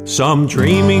 Some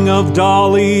dreaming of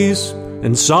dollies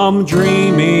and some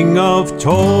dreaming of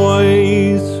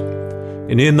toys.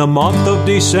 And in the month of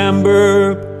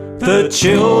December, the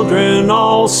children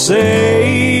all say,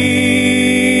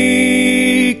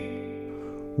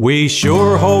 we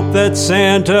sure hope that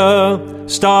Santa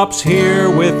stops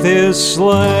here with his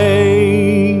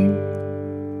sleigh.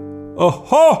 Oh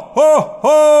ho ho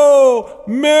ho!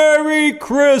 Merry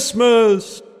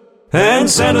Christmas! And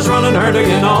Santa's running hard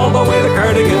again, all the way to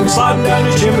Cardigan, sliding down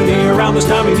his chimney around this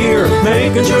time of year,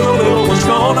 making sure the little one's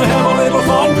gonna have a little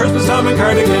fun. Christmas time in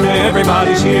Cardigan,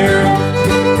 everybody's here.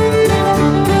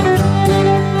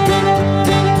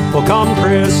 Well, come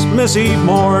Christmas Eve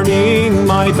morning,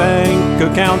 my bank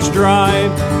account's dry,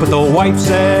 but the wife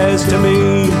says to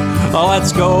me, oh,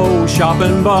 let's go shop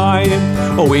and buy.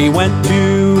 Oh, we went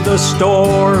to the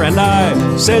store and I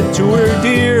said to her,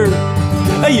 dear,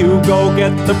 you go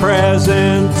get the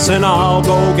presents and I'll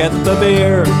go get the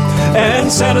beer.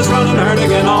 And Santa's running hard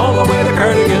again, all the way to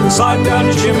Cardigan, sliding down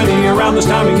his chimney around this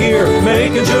time of year,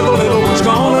 making sure the little one's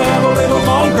gonna have a little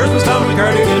fun. Christmas time in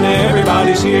Cardigan,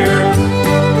 everybody's here.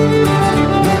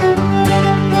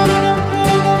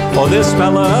 Oh, this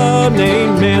fella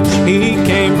named Mitch, he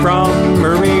came from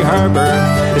Murray Harbor.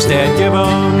 His dad gave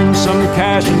him some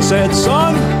cash and said,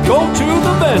 son, go to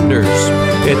the vendors.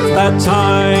 It's that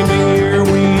time of year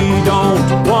we don't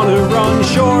want to run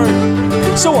short.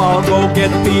 So I'll go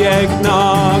get the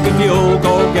eggnog and you'll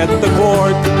go get the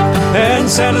quart. And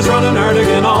Santa's running hard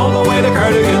again, all the way to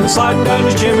Cardigan, sliding down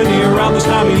his chimney around this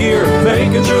time of year,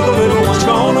 making sure the little one's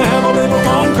gonna have a little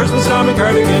fun. Christmas time in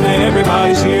Cardigan,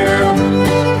 everybody's here.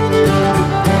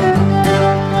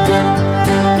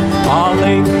 On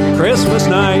late Christmas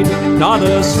night, not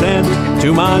a cent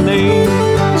to my name.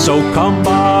 So come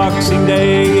Boxing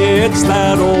Day, it's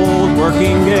that old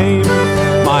working game.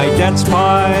 My debt's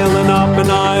piling up and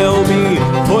I'll be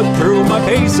put through my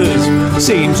paces.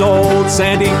 Seems old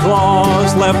Santa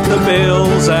Claus left the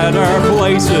bills at our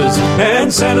places.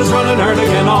 And Santa's running hard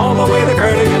again, all the way to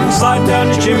Cardigan, sliding down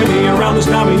his chimney around this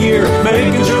time of year,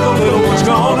 making sure the little one's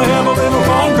gonna have a little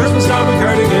fun. Christmas time in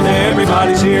Cardigan,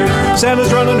 everybody's here.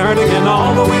 Santa's running hard again,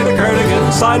 all the way to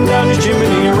Cardigan, sliding down his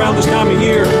chimney around this time of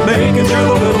year, making sure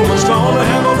the little one's gonna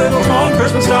have a little fun.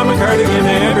 Christmas time in Cardigan,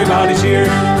 everybody's here.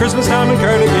 Christmas time in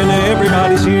Cardigan,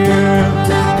 everybody's here.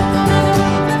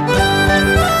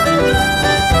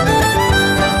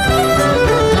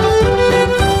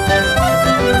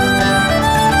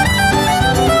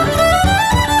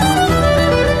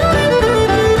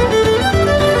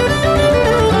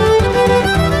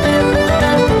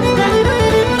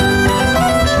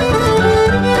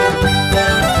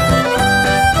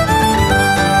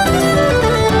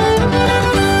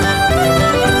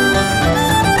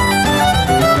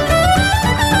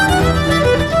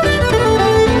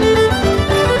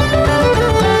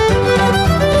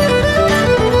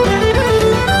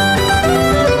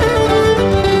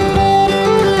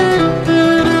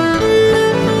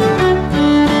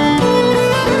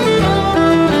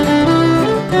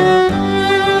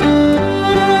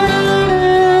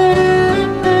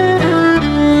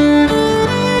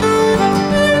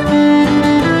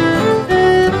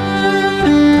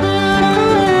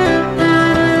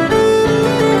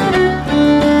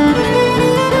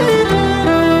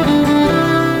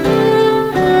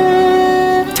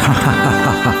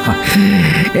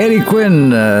 Eddie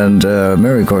Quinn and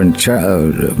Mary Courtney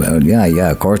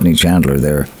Chandler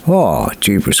there. Oh,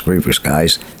 jeepers creepers,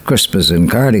 guys. Christmas in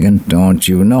Cardigan, don't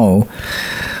you know?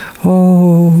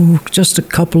 Oh, just a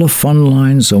couple of fun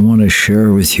lines I want to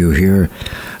share with you here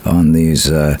on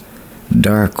these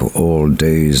dark old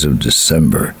days of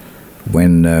December,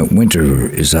 when winter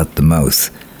is at the mouth,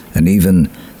 and even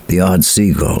the odd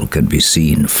seagull can be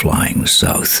seen flying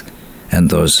south, and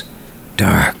those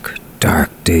dark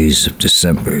days of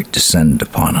December descend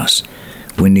upon us.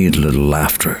 We need a little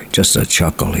laughter, just a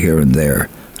chuckle here and there,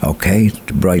 okay,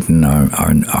 to brighten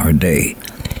our day.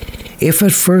 If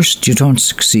at first you don't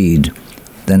succeed,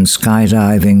 then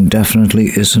skydiving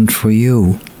definitely isn't for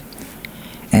you.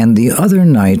 And the other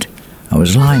night, I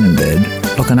was lying in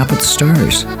bed, looking up at the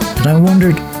stars, and I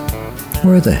wondered,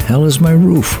 where the hell is my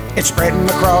roof? It's spreading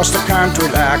across the country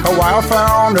like a wildfire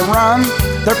on the run.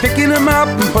 They're picking them up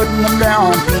and putting them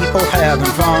down, people having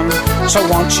fun. So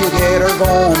once you get her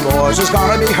going, boys, it's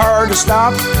gonna be hard to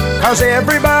stop, 'cause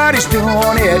everybody's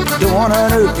doing it, doing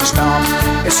an oofy stomp.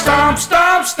 It's stomp,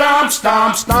 stomp, stomp,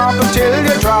 stomp, stomp until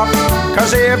you drop,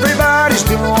 'cause everybody's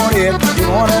doing it,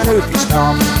 doing an oofy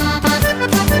stomp.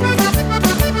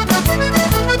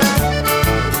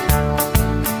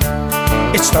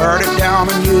 It started down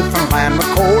in Newfoundland, a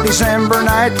cold December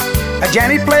night.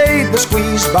 Jenny played the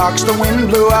squeeze box, the wind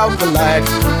blew out the light.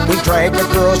 We dragged the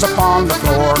girls up on the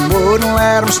floor and wouldn't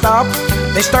let them stop.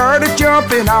 They started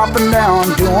jumping up and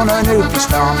down, doing a newfie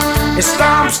stomp. It's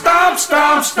stomp, stomp,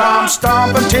 stomp, stomp,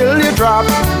 stomp until you drop.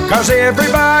 'Cause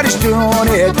everybody's doing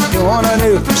it, doing a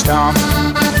newfie stomp.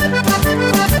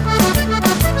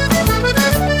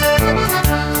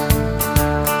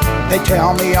 They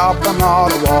tell me up on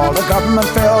Ottawa the government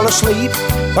fell asleep,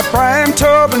 but Brian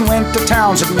Tobin went to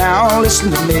town, said now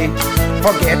listen to me.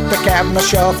 Forget the cabinet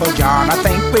shuffle, John, I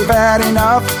think we've had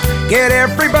enough. Get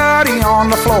everybody on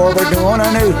the floor, we're doing a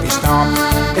newfie stomp.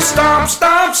 It's stomp,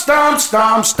 stomp, stomp,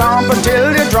 stomp, stomp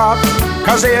until you drop.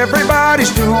 'Cause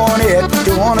everybody's doing it,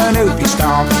 doing a newfie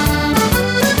stomp.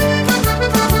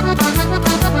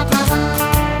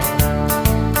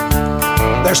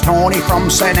 There's Tony from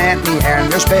St. Anthony and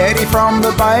there's Betty from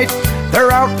the Bight.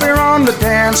 They're out there on the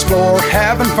dance floor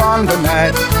having fun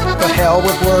tonight. The hell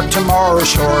with work, tomorrow's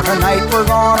short, tonight we're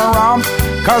gonna romp.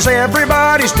 'Cause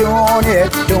everybody's doing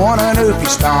it, doing a newfie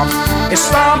stomp. It's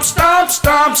stomp, stomp,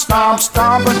 stomp, stomp,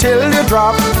 stomp until you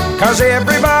drop. 'Cause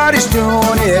everybody's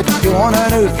doing it, doing a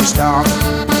newfie stomp.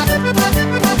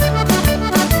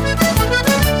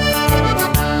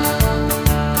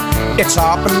 It's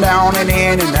up and down and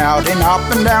in and out and up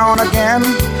and down again.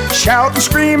 Shout and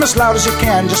scream as loud as you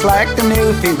can, just like the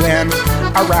newfie wind.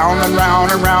 Around and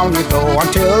round and round you go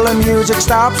until the music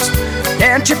stops.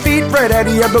 Dance your feet right out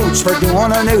of your boots for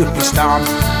doing a newfie stomp.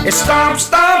 It's stomp,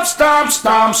 stomp, stomp,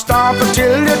 stomp, stomp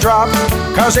until you drop.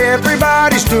 'Cause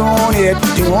everybody's doing it,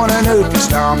 doing a newfie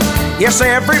stomp. Yes,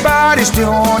 everybody's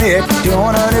doing it,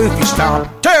 doing a newfie stomp.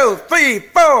 2, 3,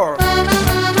 4.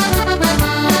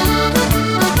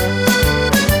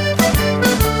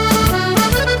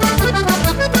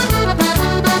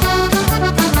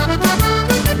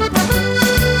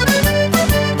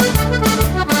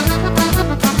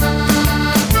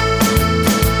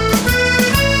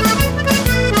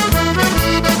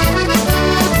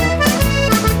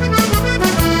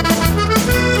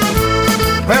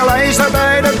 I used to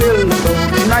buy the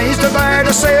billboard, and I used to buy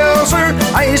the seltzer.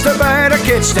 I used to buy the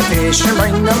kids to fish and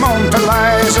bring them home to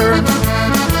Lizer.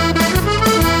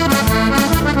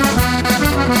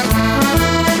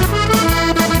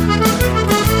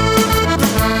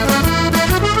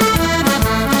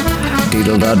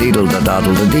 Deedle da deedle da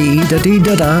daddle da dee da dee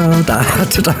da da da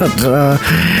da da.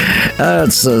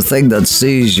 That's the thing that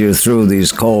sees you through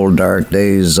these cold, dark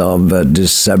days of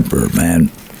December, man.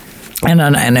 And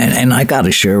I got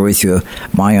to share with you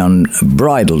my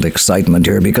unbridled excitement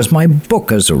here because my book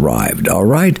has arrived, all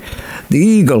right? The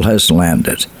Eagle has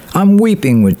landed. I'm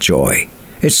weeping with joy.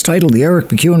 It's titled The Eric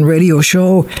MacEwen Radio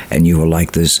Show, and you will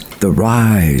like this, The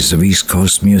Rise of East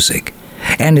Coast Music.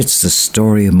 And it's the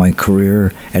story of my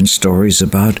career and stories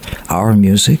about our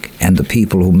music and the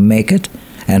people who make it.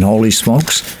 And holy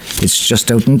smokes, it's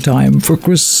just out in time for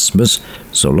Christmas.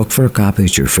 So look for a copy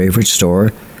at your favorite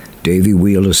store. Davey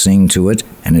Wheel is seeing to it,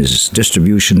 and his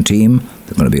distribution team.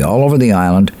 They're going to be all over the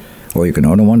island, or you can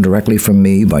order one directly from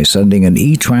me by sending an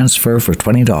e-transfer for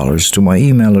 $20 to my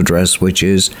email address, which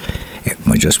is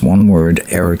just one word,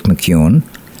 ericmacEwen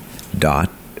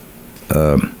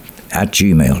at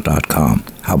gmail.com.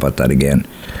 How about that again?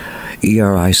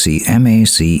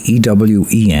 ERICMACEWEN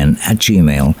at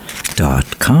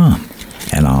gmail.com.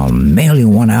 And I'll mail you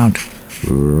one out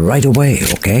right away,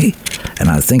 okay? And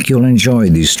I think you'll enjoy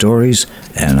these stories,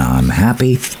 and I'm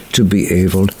happy to be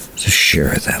able to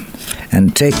share them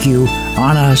and take you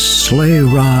on a sleigh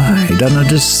ride on a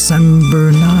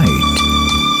December night.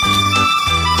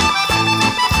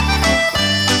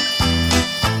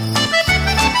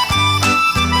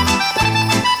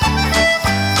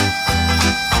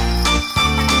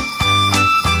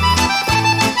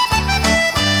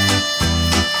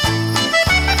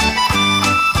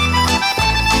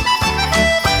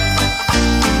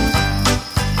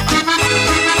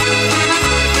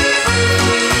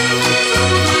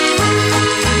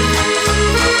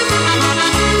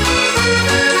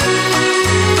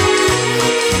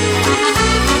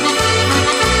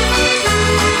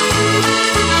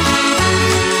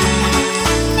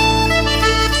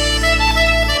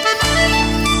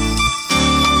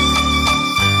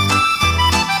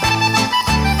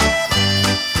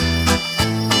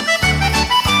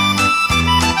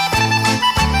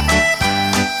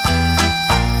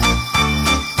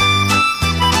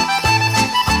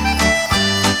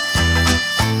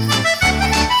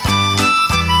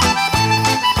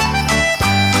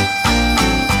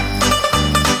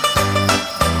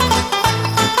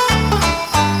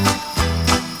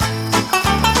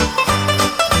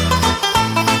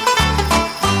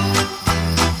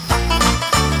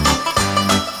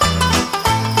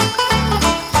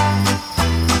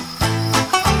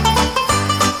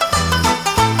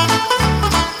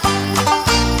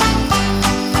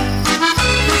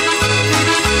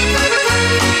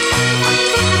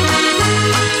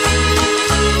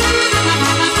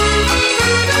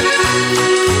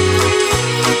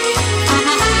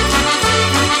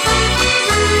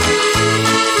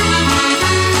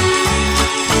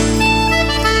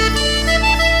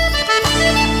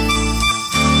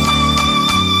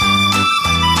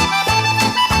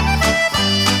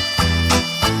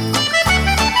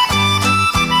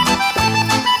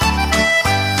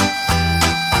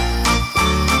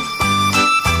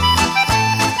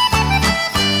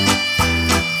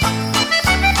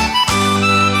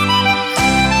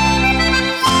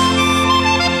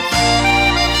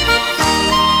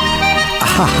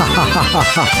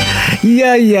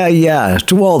 Yeah.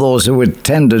 To all those who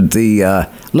attended the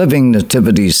Living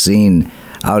Nativity scene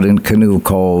out in Canoe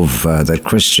Cove that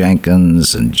Chris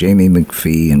Jenkins and Jamie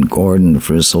McPhee and Gordon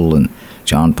Frissell and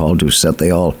John Paul Doucette,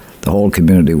 the whole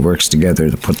community works together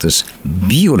to put this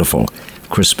beautiful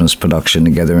Christmas production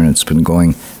together, and it's been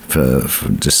going for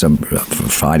December, for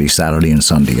Friday, Saturday, and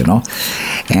Sunday, you know,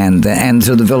 and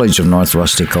to the village of North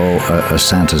Rustico,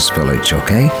 Santa's village,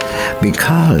 okay,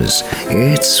 because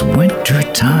it's winter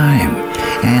time,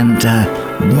 and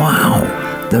wow,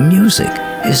 the music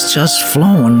is just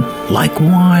flowing like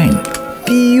wine.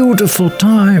 Beautiful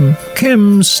time,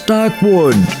 Kim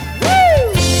Stockwood.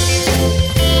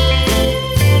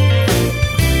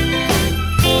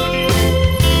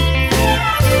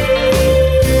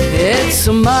 It's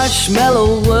a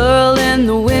marshmallow world in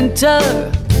the winter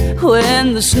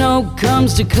when the snow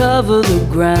comes to cover the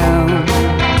ground.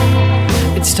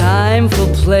 It's time for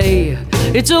play,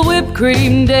 it's a whipped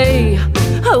cream day.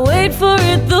 I wait for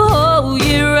it the whole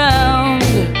year round.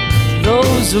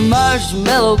 Those are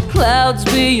marshmallow clouds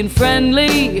being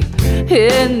friendly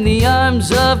in the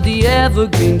arms of the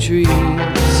evergreen trees.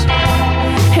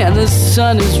 And the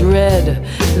sun is red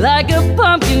like a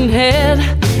pumpkin head.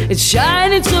 It's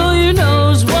shining so your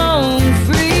nose won't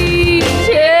freeze.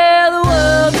 Yeah, the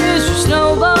world is your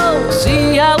snowball.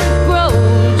 See how it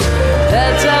grows.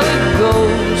 That's how it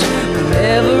goes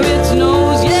whenever it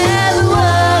snows. Yeah, the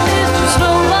world is your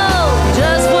snowball.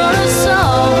 Just for a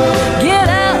song. Get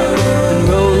out and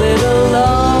roll it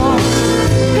along.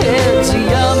 It's a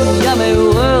yummy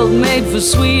world made for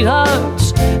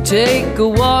sweethearts. Take a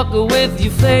walk with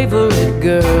your favorite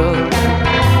girl.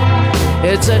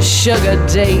 It's a sugar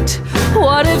date.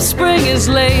 What if spring is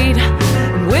late?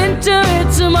 In winter,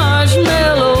 it's a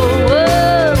marshmallow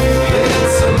world.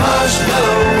 It's a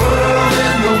marshmallow world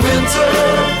in the winter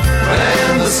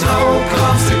when the snow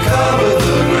comes to cover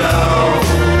the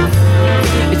ground.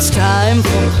 It's time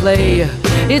for play.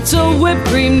 It's a whipped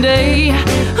cream day.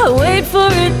 I wait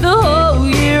for it the whole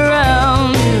year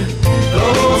round.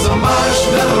 Those are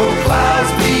marshmallow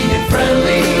clouds being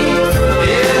friendly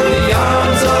in the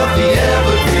arms of the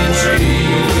evergreen tree.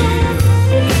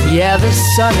 Yeah, the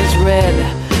sun is red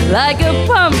like a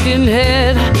pumpkin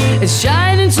head. It's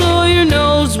shining so your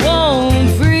nose won't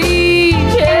freeze.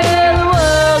 Yeah, the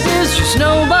world is your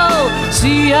snowball.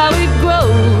 See how it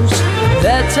grows.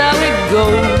 That's how it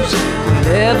goes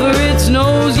whenever it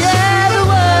snows. Yeah, the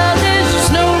world is your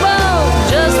snowball.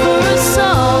 Just for a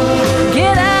song.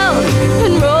 Get out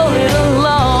and roll it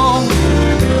along.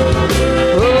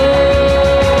 Oh,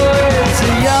 it's a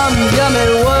yummy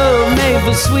world made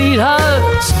for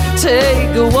sweethearts.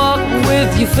 Take a walk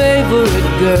with your favorite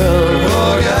girl.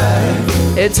 Oh,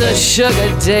 yeah. It's a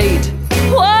sugar date.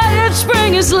 What if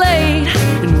spring is late?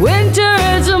 In winter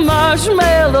it's a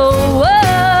marshmallow world.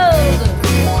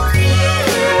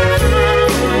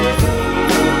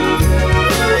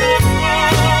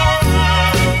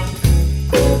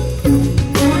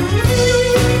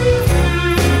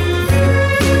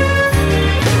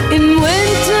 In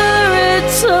winter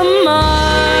it's a marshmallow.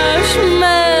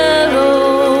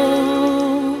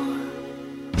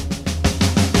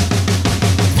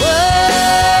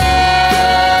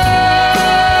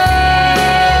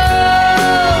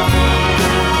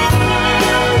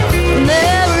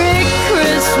 Merry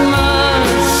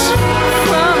Christmas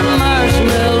from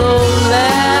Marshmallow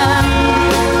Land.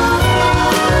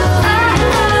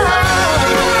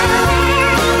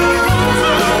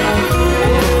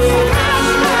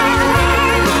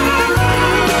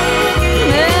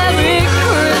 Merry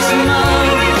Christmas.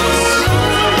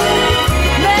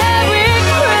 Merry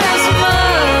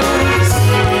Christmas.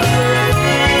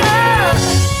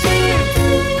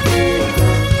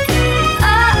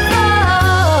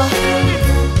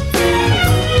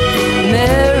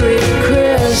 Merry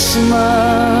Christmas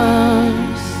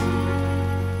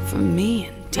from me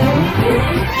and Debbie.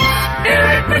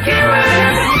 Eric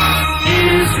MacEwen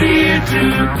is here to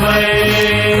play.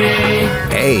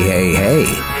 Hey,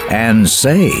 and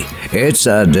say, it's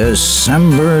a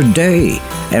December day,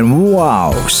 and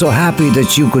wow, so happy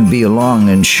that you could be along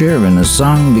and share in a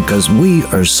song because we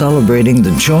are celebrating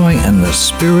the joy and the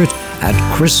spirit at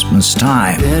Christmas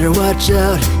time. Better watch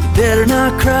out, you better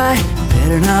not cry,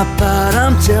 better not pout,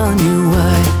 I'm telling you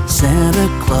why. Santa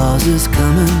Claus is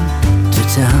coming to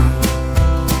town.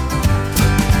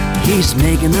 He's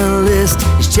making a list,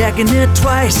 he's checking it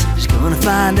twice. He's gonna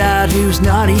find out who's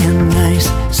naughty and nice.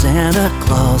 Santa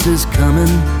Claus is coming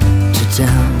to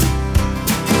town.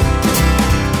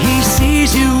 He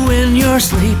sees you when you're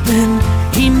sleeping,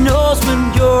 he knows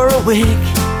when you're awake.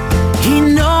 He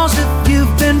knows if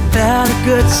you've been bad or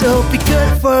good, so be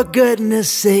good for goodness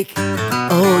sake.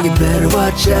 Oh, you better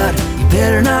watch out, you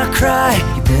better not cry,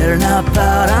 you better not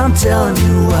pout, I'm telling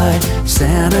you why.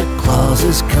 Santa Claus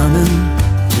is coming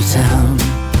to town.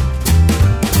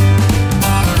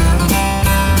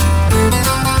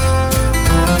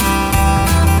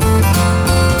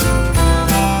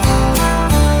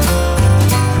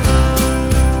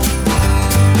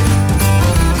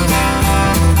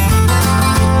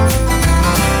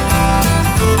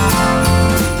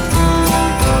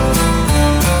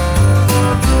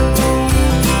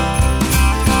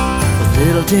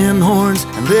 Little tin horns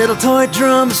and little toy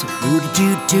drums, rooty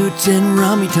toot toots and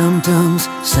rummy tum tums.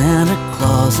 Santa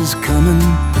Claus is coming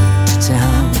to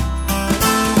town.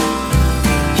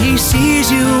 He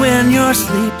sees you when you're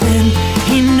sleeping,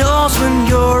 he knows when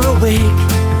you're awake.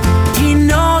 He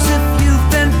knows if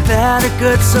you've been bad or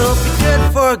good, so be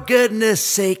good for goodness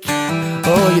sake.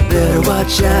 Oh, you better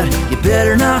watch out, you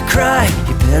better not cry,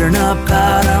 you better not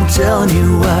pout, I'm telling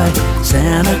you why.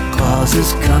 Santa Claus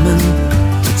is coming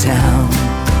to town.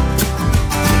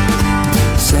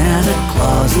 Santa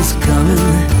Claus is coming,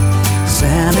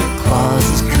 Santa Claus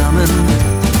is coming,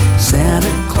 Santa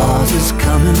Claus is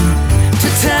coming to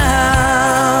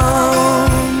town.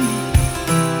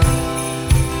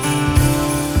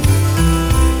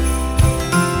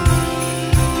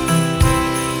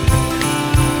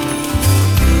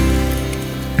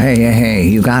 Hey,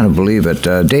 you gotta believe it.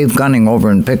 Dave Gunning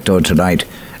over in Pictou tonight,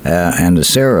 and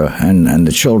Sarah and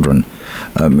the children.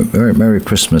 Merry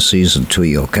Christmas season to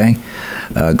you, okay?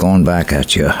 Going back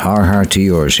at you. Our heart to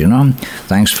yours, you know?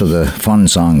 Thanks for the fun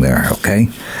song there, okay?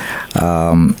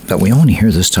 That we only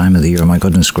hear this time of the year, my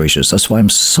goodness gracious. That's why I'm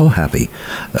so happy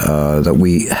that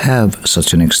we have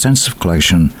such an extensive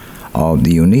collection of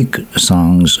the unique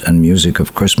songs and music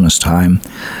of Christmas time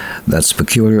that's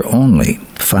peculiar only,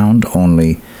 found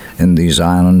only in these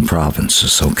island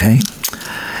provinces, okay?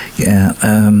 Yeah,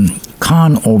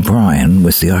 Con O'Brien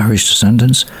with the Irish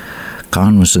descendants.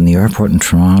 Con was in the airport in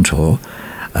Toronto,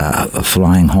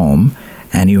 flying home,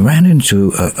 and he ran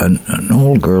into an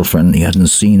old girlfriend he hadn't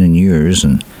seen in years,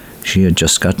 and she had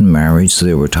just gotten married, so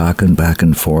they were talking back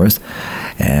and forth,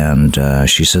 and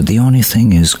she said, the only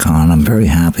thing is, Con, I'm very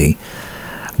happy,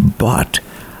 but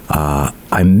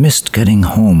I missed getting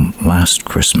home last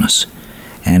Christmas,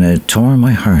 and it tore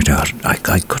my heart out.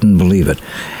 I couldn't believe it.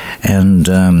 And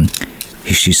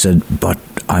she said, but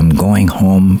I'm going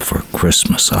home for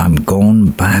Christmas. I'm going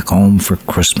back home for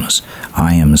Christmas.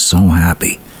 I am so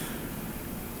happy.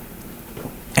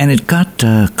 And it got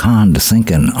Con to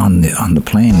thinking on the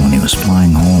plane when he was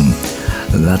flying home,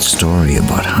 that story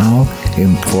about how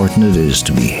important it is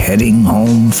to be heading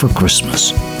home for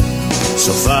Christmas.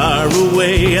 So far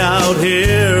away out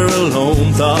here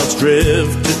alone, thoughts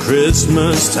drift to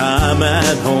Christmas time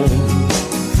at home.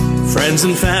 Friends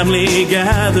and family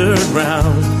gathered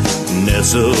round,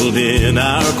 nestled in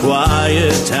our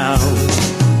quiet town.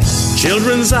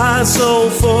 Children's eyes so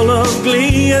full of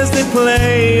glee as they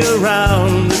play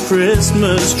around the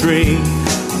Christmas tree.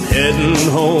 I'm heading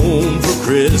home for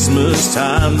Christmas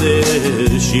time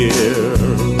this year.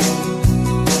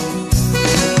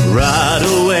 Right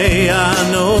away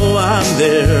I know I'm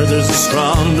there. There's a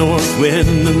strong north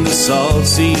wind and the salt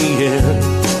sea air.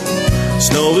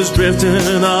 Snow is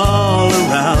drifting all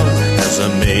around as I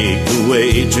make the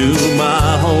way to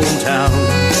my hometown.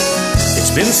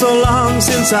 It's been so long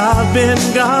since I've been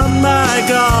gone, my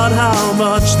God, how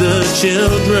much the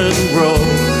children grow.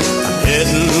 I'm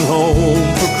heading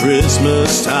home for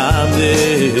Christmas time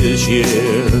this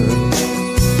year.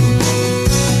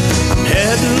 I'm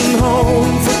heading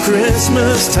home for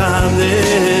Christmas time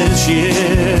this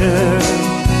year.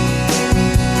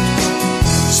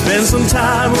 Spend some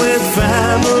time with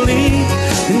family,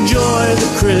 enjoy the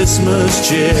Christmas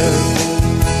cheer.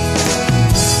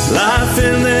 Life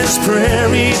in this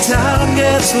prairie town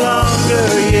gets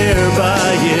longer year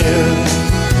by year.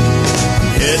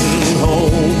 I'm heading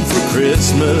home for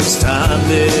Christmas time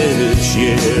this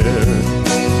year.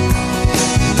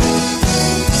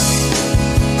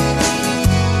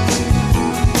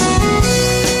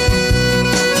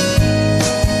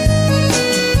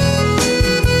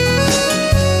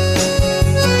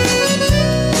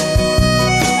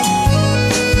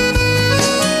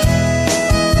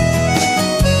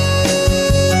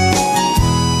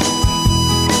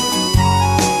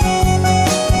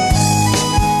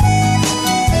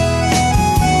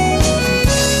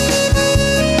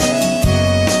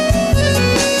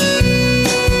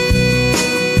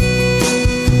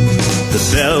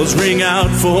 Bells ring out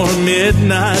for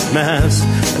midnight mass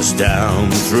as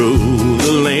down through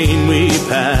the lane we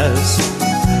pass.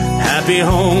 Happy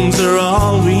homes are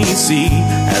all we see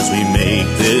as we make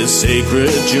this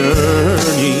sacred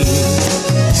journey.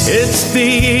 It's the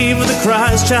eve of the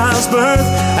Christ child's birth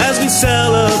as we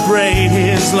celebrate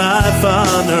his life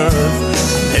on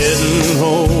earth. Heading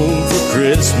home for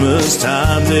Christmas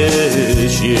time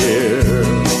this year.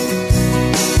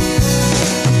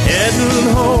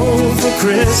 Heading home for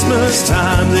Christmas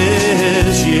time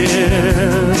this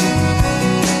year.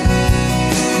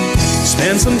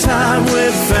 Spend some time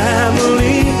with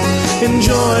family,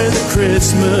 enjoy the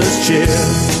Christmas cheer.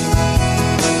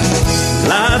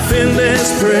 Life in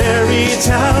this prairie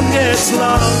town gets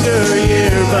longer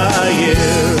year by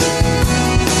year.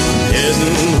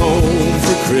 Heading home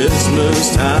for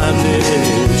Christmas time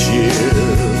this year.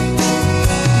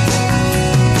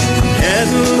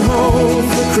 Heading home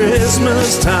for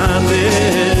Christmas time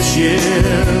this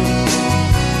year.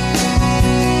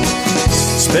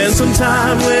 Spend some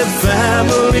time with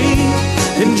family,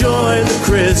 enjoy the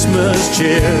Christmas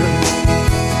cheer.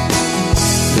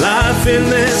 Life in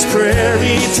this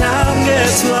prairie town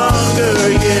gets longer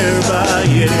year by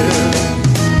year.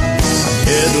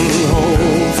 Heading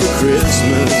home for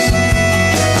Christmas.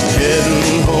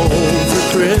 Heading home for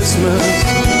Christmas.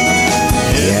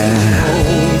 Heading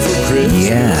home for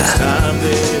Christmas time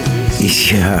this.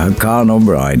 Yeah, Con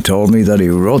O'Brien told me that he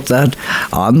wrote that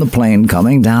on the plane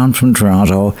coming down from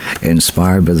Toronto,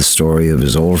 inspired by the story of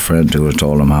his old friend who had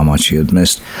told him how much he had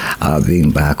missed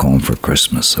being back home for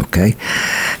Christmas, okay?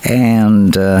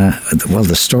 And, well,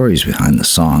 the stories behind the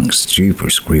songs,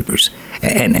 Jeepers Creepers.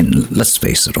 And let's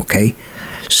face it, okay?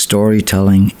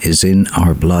 Storytelling is in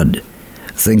our blood.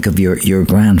 Think of your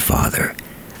grandfather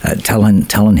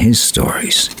telling his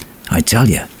stories. I tell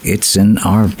you, it's in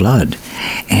our blood.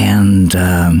 And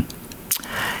I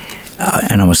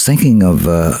was thinking of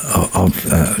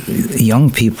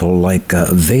young people like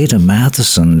Veda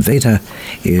Matheson. Veda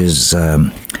is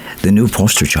the new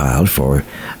poster child for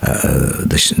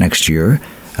this next year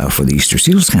for the Easter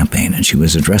Seals campaign, and she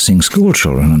was addressing school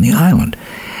children on the island.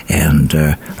 And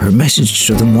her message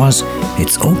to them was,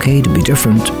 it's okay to be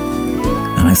different.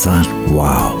 And I thought,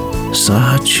 wow,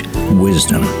 such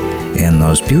wisdom in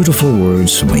those beautiful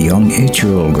words from a young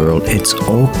 8-year-old girl. It's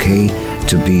okay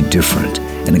to be different.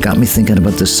 And it got me thinking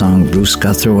about the song Bruce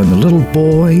Guthrie and the Little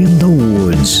Boy in the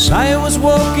Woods. I was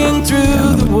walking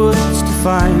through the woods to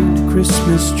find a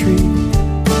Christmas tree.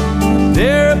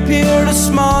 There appeared a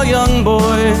small young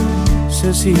boy,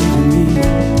 says he to me,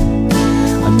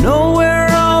 I know where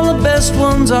all the best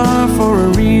ones are for a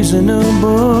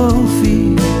reasonable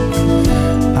fee.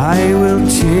 I will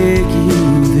take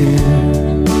you there.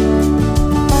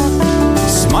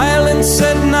 Smiled and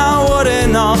said, now what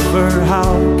an offer,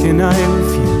 how can I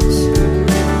refuse?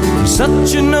 For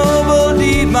such a noble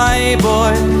deed, my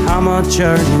boy, how much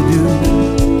are you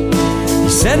due? He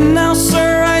said, now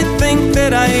sir, I think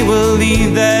that I will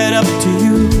leave that up to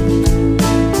you.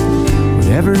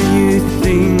 Whatever you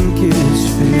think is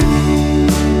fair.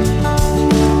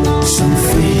 Some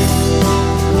faith,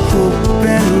 hope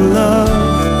and love,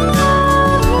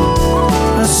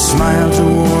 a smile to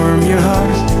warm your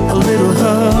heart, a little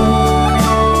hug.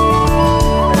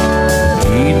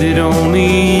 Deed that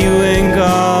only you and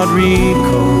God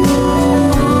recall.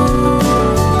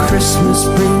 Christmas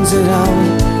brings it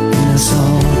out in us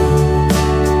all.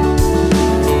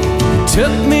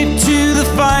 Took me to the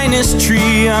finest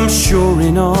tree, I'm sure,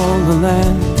 in all the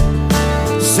land.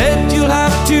 Said you'll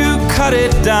have to cut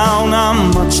it down,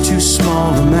 I'm much too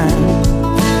small a man.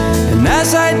 And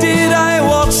as I did, I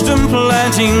watched them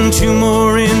planting 2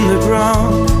 more in the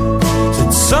ground.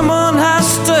 Said someone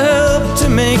has to help to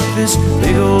make this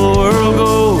big old world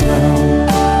go round.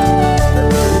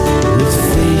 With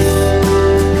faith,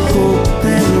 hope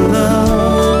and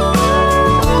love,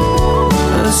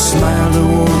 a smile to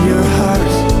warm your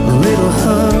heart, a little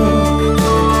hug.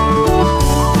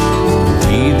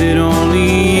 Deed that only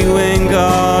you and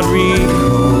God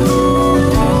recall.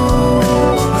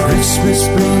 Christmas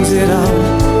brings it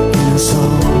out in us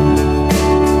all.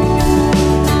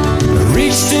 I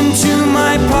reached into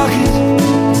my pocket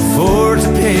for to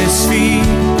pay his fee.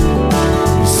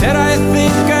 He said, I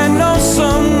think I know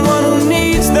someone who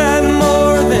needs that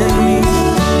more than me.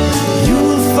 You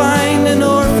will find an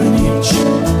orphanage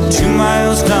 2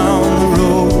 miles down the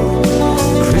road.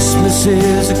 Christmas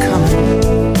is a-coming,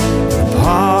 the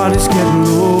party's getting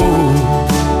old.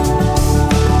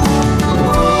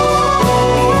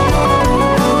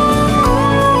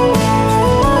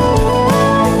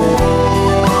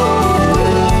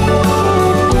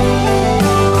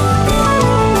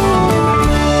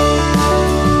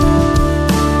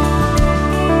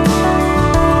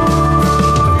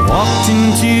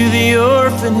 Into the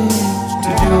orphanage, to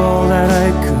do all that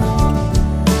I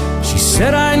could. She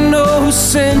said, I know who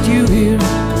sent you here,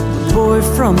 a boy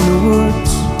from the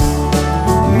woods.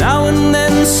 Now and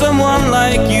then someone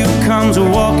like you comes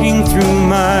walking through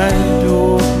my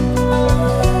door.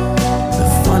 The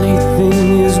funny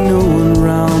thing is no one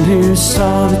around here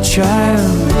saw the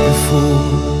child before,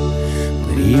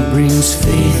 but he brings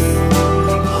faith,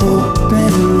 hope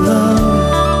and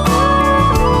love,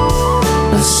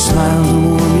 a smile to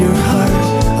warm your heart,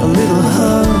 a little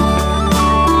hug.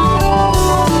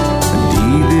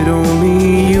 Indeed that only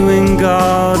you and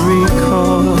God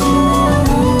recall.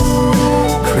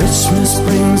 Christmas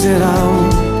brings it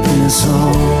out in us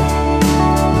all.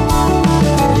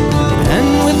 And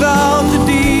without the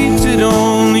deeds that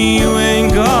only you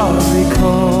and God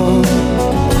recall,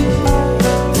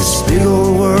 this big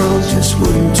old world just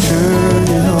wouldn't turn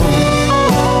at all.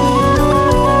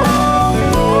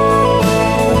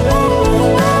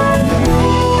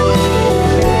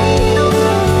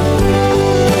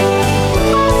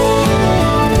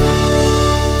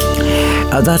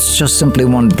 That's just simply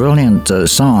one brilliant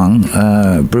song.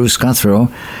 Bruce Guthrie,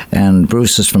 and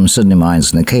Bruce is from Sydney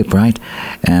Mines in the Cape, right?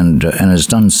 And has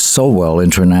done so well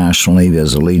internationally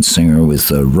as a lead singer with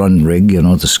Run Rig, you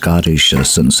know, the Scottish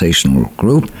sensational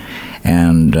group.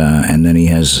 And then he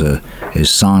has his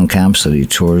song camps that he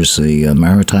tours the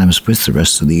Maritimes with the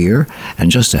rest of the year, and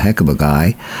just a heck of a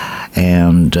guy.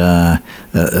 And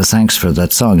thanks for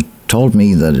that song. He told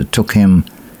me that it took him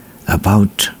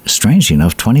about, strangely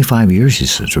enough, 25 years, he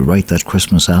said, to write that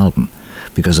Christmas album,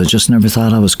 because I just never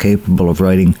thought I was capable of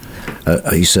writing.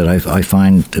 He said, I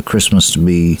find Christmas to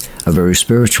be a very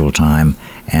spiritual time,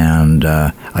 and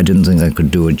I didn't think I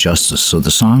could do it justice. So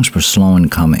the songs were slow in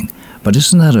coming. But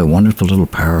isn't that a wonderful little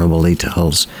parable he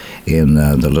tells in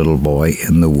The Little Boy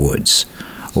in the Woods?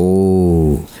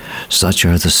 Oh, such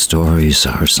are the stories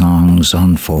our songs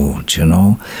unfold, you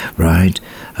know, right?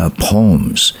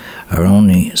 Poems are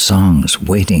only songs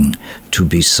waiting to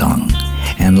be sung.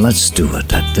 And let's do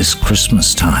it at this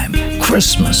Christmas time.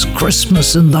 Christmas,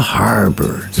 Christmas in the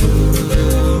harbor.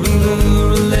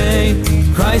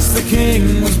 Christ the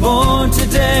King was born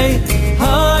today.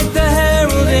 Hark the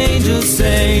herald angels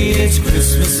say, it's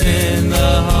Christmas in the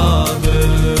harbor.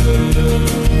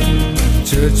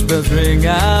 Church bells ring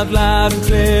out loud and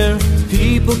clear.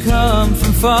 People come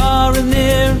from far and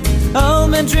near. All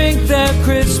men drink their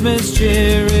Christmas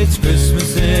cheer. It's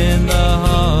Christmas in the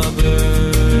harbor.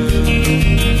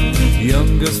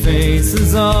 Young girls'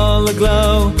 faces all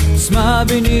aglow, smile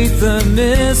beneath the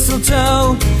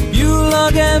mistletoe. Yule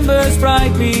log embers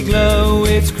brightly glow.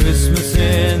 It's Christmas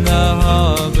in the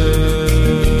harbor.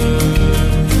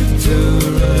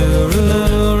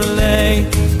 Tooraloo-lay,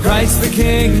 Christ the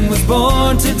King was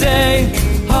born today.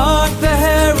 Hark the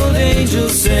herald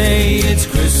angels say, it's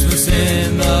Christmas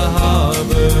in the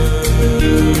harbor.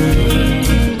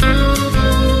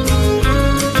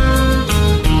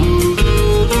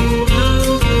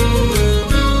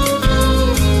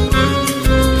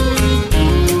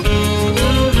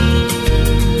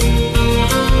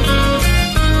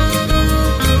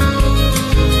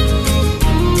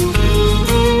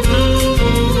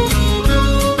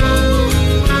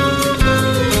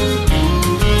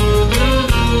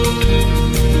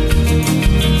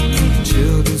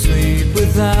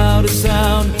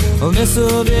 Oh,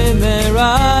 nestled in their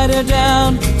eider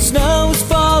down. Snow is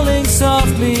falling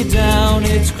softly down.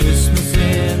 It's Christmas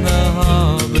in the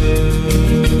harbor.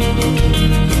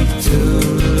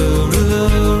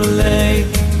 Tooraloo-lay,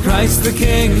 Christ the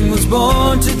King was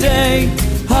born today.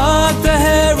 Hark the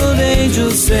herald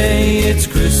angels say, it's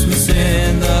Christmas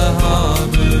in the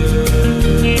harbor.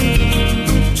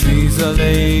 Trees are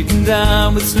laden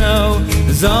down with snow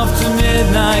as off to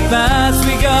midnight mass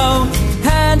we go.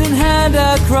 Hand in hand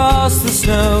across the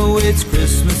snow, it's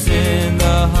Christmas in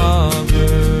the harbor.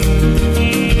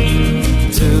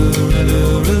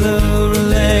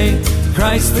 Tooraloo-lay,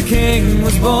 Christ the King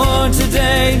was born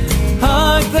today.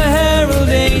 Hark the herald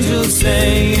angels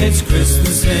say, it's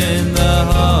Christmas in the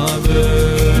harbor.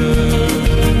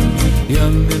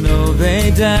 Young and old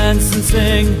they dance and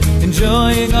sing,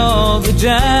 enjoying all the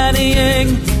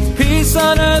journeying. Peace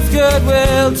on earth,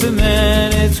 goodwill to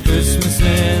men. It's Christmas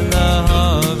in the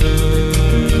harbor.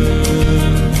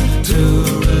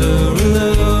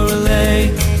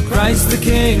 Tooraloo-lay, Christ the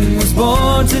King was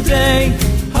born today.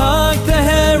 Hark the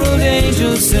herald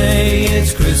angels say,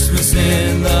 it's Christmas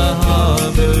in the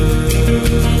harbor.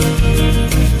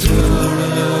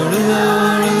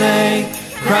 Tooraloo-lay,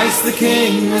 Christ the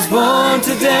King was born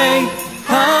today.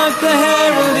 Hark the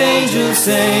herald angels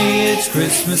say, it's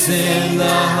Christmas in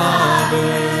the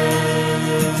harbor.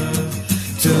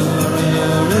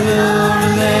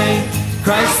 Tooraloo-lay,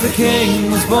 the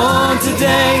King was born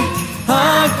today.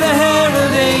 Hark the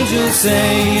herald angels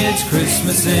say it's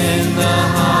Christmas in the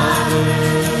harbor.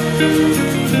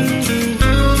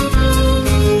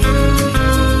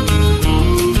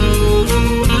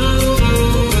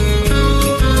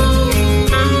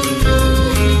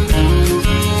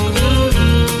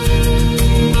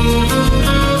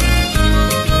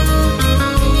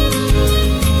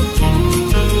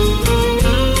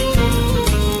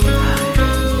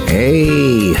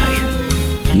 Hey,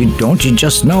 don't you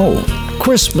just know?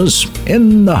 Christmas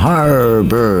in the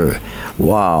harbor.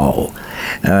 Wow.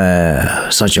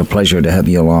 Such a pleasure to have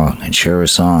you along and share a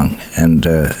song and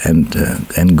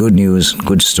good news,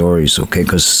 good stories, okay?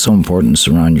 Because it's so important to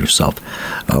surround yourself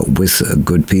with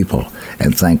good people.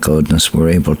 And thank goodness we're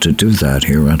able to do that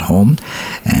here at home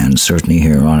and certainly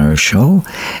here on our show.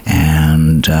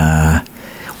 And,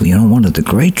 one of the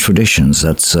great traditions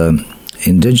that's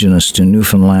indigenous to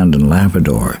Newfoundland and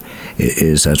Labrador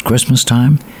is at Christmas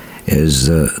time is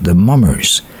the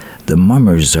mummers. The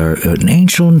mummers are an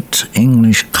ancient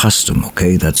English custom,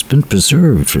 okay, that's been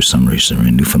preserved for some reason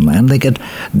in Newfoundland. They get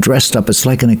dressed up. It's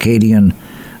like an Acadian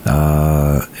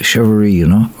chivalry,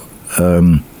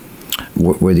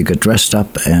 where you get dressed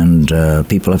up and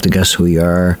people have to guess who you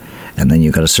are, and then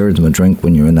you got to serve them a drink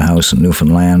when you're in the house in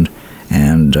Newfoundland.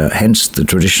 And hence the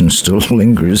tradition still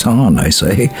lingers on, I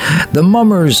say. The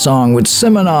Mummers song with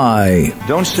Sim and I.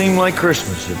 Don't seem like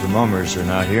Christmas if the mummers are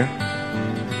not here.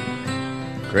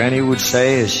 Granny would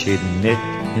say as she'd knit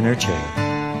in her chair.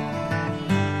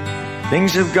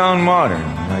 Things have gone modern,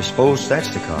 and I suppose that's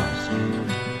the cause.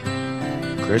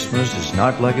 Christmas is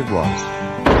not like it was.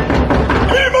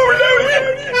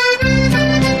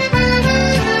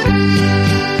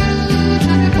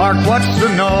 Hark, what's the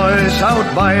noise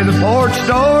out by the porch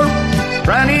door?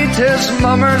 Granny, 'tis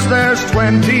mummers, there's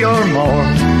 20 or more.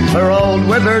 Her old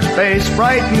withered face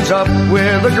brightens up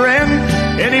with a grin.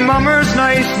 Any mummers,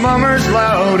 nice mummers,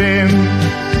 loud in.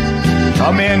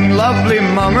 Come in, lovely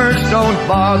mummers, don't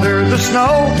bother the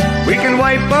snow. We can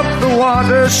wipe up the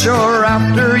water, sure,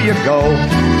 after you go.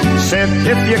 Sit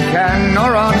if you can,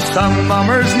 or on some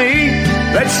mummer's knee.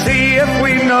 Let's see if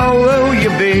we know who you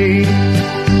be.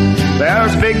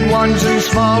 There's big ones and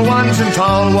small ones and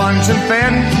tall ones and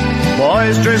thin.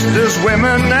 Boys dressed as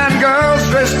women and girls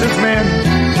dressed as men.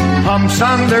 Humps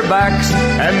on their backs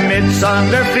and mitts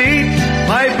on their feet.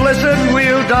 My blessed,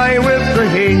 we'll die with the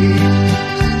heat.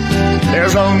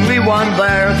 There's only one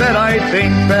there that I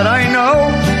think that I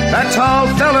know. That tall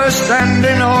fella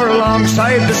standing o'er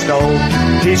alongside the stove.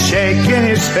 He's shaking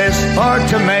his fist for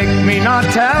to make me not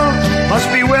tell.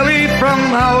 Must be Willie from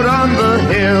out on the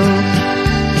hill.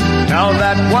 Now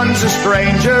that one's a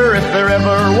stranger, if there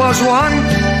ever was one,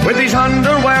 with his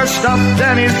underwear stuffed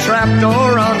and his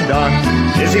trapdoor undone.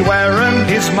 Is he wearing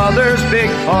his mother's big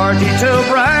 42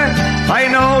 bra? I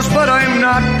knows, but I'm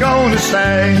not going to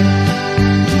say.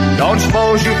 Don't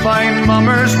suppose you find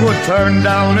mummers would turn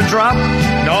down a drop.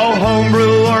 No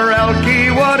homebrew or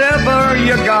elky, whatever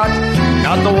you got.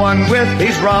 Not the one with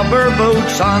his rubber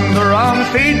boots on the wrong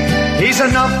feet. He's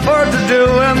enough for to do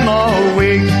him all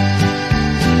week.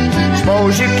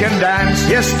 Suppose you can dance,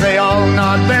 yes, they all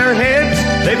nod their heads.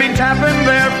 They've been tapping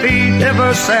their feet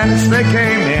ever since they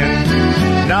came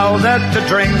in. Now that the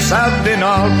drinks have been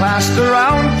all passed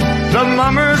around, the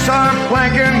mummers are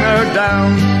planking her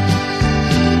down.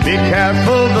 Be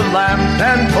careful the lamp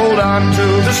and hold on to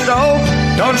the stove.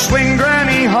 Don't swing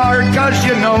Granny hard, 'cause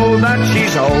you know that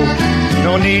she's old.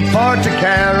 No need for to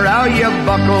care how you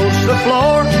buckles the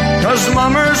floor, 'cause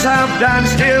mummers have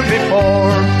danced here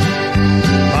before.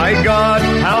 My God,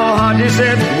 how hot is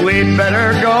it? We'd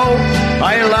better go.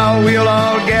 I allow we'll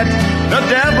all get the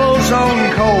devil's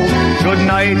own cold. Good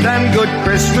night and good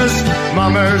Christmas,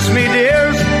 mummers, me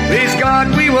dears. Please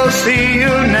God, we will see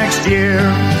you next year.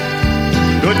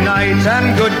 Good night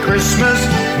and good Christmas,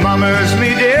 mummers,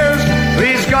 me dears.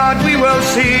 Please God, we will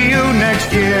see you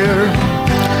next year.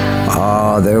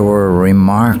 There were a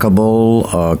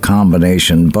remarkable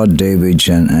combination, Bud Davidge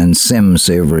and Sim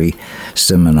Savory,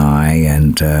 Sim and I.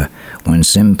 And when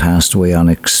Sim passed away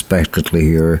unexpectedly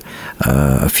here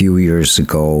a few years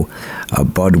ago,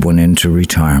 Bud went into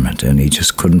retirement, and he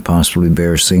just couldn't possibly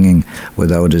bear singing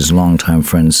without his longtime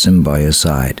friend Sim by his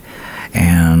side.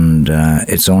 And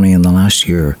it's only in the last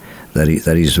year that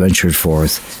he's ventured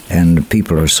forth, and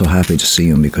people are so happy to see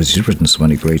him because he's written so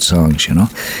many great songs,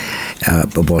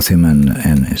 but both him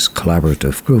and his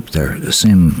collaborative group there,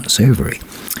 Sim Savory.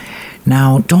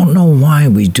 Now, don't know why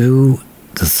we do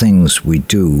the things we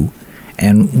do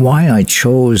and why I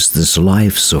chose this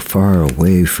life so far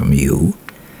away from you,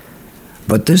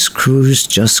 but this cruise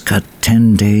just got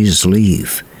 10 days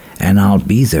leave, and I'll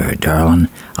be there, darling.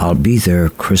 I'll be there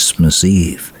Christmas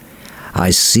Eve. I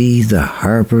see the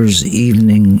harbor's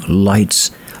evening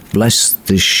lights. Bless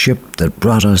the ship that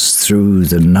brought us through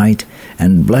the night,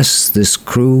 and bless this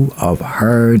crew of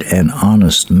hard and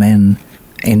honest men.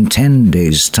 In 10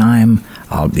 days' time,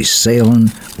 I'll be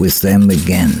sailing with them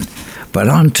again. But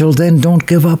until then, don't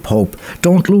give up hope.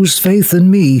 Don't lose faith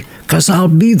in me, 'cause I'll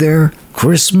be there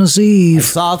Christmas Eve. I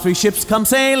saw 3 ships come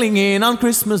sailing in on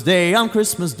Christmas Day, on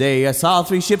Christmas Day. I saw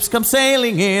 3 ships come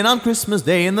sailing in on Christmas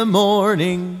Day in the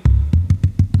morning.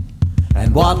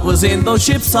 And what was in those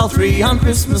ships, all 3, on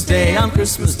Christmas Day, on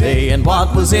Christmas Day? And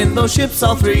what was in those ships,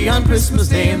 all 3, on Christmas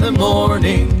Day in the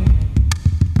morning?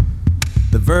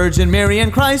 The Virgin Mary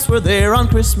and Christ were there on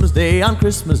Christmas Day, on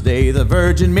Christmas Day. The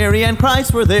Virgin Mary and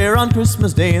Christ were there on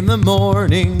Christmas Day in the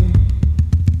morning.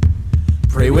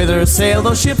 Pray whither sail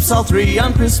those ships, all 3,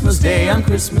 on Christmas Day, on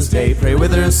Christmas Day. Pray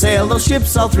whither sail those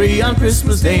ships, all 3, on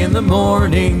Christmas Day in the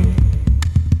morning.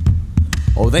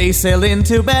 Oh, they sailed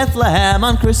into Bethlehem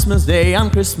on Christmas Day, on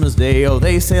Christmas Day. Oh,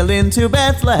 they sailed into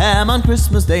Bethlehem on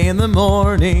Christmas Day in the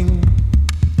morning.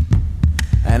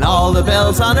 And all the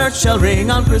bells on earth shall ring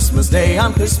on Christmas Day,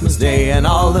 on Christmas Day. And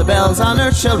all the bells on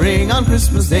earth shall ring on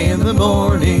Christmas Day in the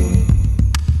morning.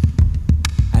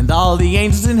 And all the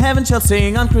angels in heaven shall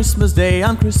sing on Christmas Day,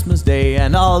 on Christmas Day.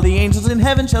 And all the angels in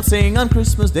heaven shall sing on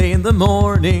Christmas Day in the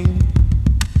morning.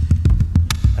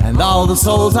 And all the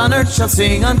souls on earth shall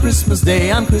sing on Christmas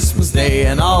Day, on Christmas Day.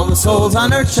 And all the souls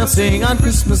on earth shall sing on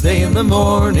Christmas Day in the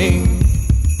morning.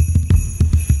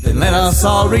 Then let us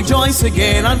all rejoice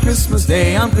again on Christmas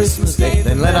Day, on Christmas Day.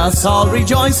 Then let us all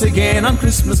rejoice again on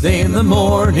Christmas Day in the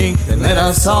morning. Then let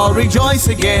us all rejoice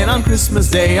again on Christmas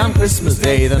Day, on Christmas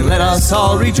Day. Then let us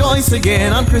all rejoice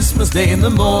again on Christmas Day in the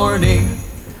morning.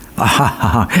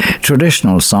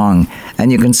 Traditional song,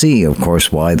 and you can see, of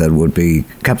course, why that would be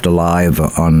kept alive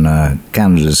on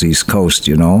Canada's east coast,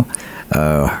 you know,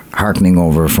 hearkening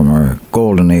over from our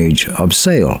golden age of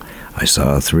sail. I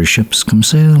saw 3 ships come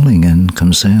sailing in,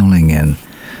 come sailing in.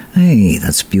 Hey,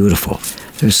 that's beautiful.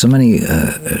 There's so many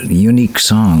unique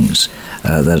songs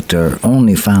that are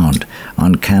only found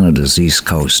on Canada's east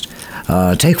coast.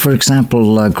 Take, for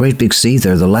example, Great Big Sea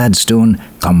there, the lads doing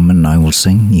Come and I Will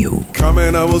Sing You. Come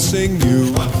and I will sing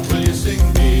you. What will you sing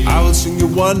me? I will sing you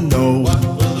one note. What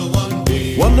will the one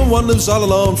be? One the one lives all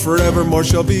alone, forevermore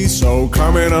shall be so.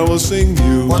 Come and I will sing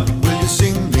you. What will you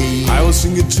sing me? I will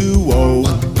sing you 2-0.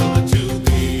 What will the 2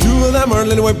 be? 2 of them are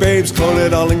little white babes,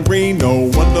 clothed all in green.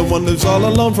 No, one the one lives all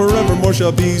alone, forevermore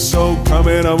shall be so. Come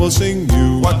and I will sing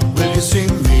you. What will you sing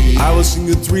me? I will sing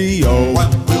you 3-0.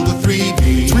 What will the 3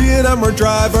 be? 3 of them are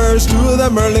drivers, 2 of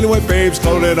them are little white babes,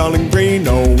 clothed all in green.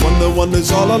 No, one the one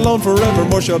is all alone,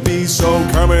 forevermore shall be so.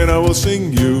 Come and I will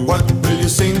sing you. What will you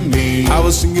sing me? I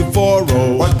will sing you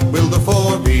 4-0. What will the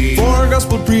 4 be? 4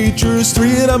 gospel preachers,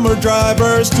 3 of them are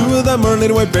drivers, 2 of them are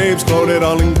little white babes, clothed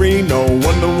all in green. No,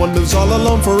 one the one lives all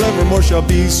alone, forevermore shall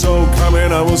be so. Come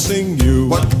and I will sing you.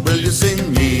 What will you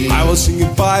sing me? I will sing you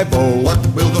 5-0. What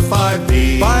will the 5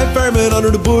 be? 5 firemen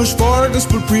under the bush, 4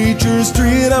 gospel preachers,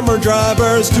 3 of them are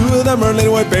drivers, 2 of them are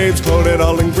little white babes, clothed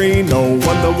all in green. No,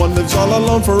 one the one lives all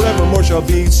alone, forevermore shall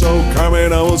be so. Come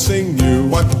and I will sing you.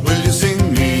 What will you sing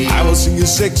me? I will sing you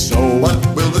 6-0. What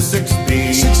will the 6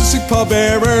 be? 6 are sick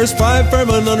pallbearers, 5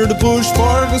 firemen under the bush,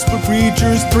 4 gospel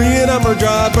preachers, 3 of them are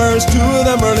drivers, 2 of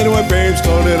them are little white babes,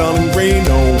 clothed all in green.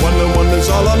 No, one the one lives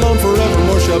all alone,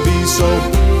 forevermore shall be so.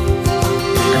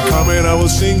 And come and I will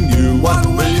sing you. What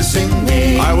will you sing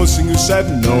me? I will sing you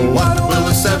 7-0. What will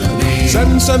the 7 be?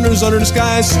 7 sunders under the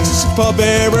sky, 6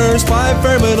 pallbearers, 5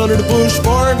 firemen under the bush,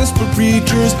 4 gospel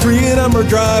preachers, 3 of them are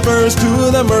drivers, 2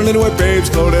 of them are little white babes,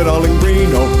 clothed all in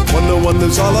green. No, one the one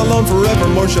lives all alone,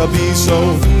 forevermore shall be so.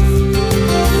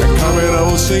 And come and I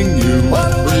will sing you.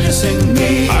 What will you sing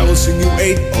me? I will sing you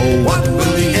 8-0. What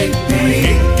will the 8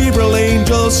 be? 8 Gabriel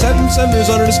angels, 7 senders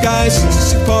under the sky,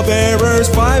 6 pallbearers,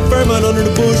 5 firemen under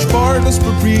the bush, 4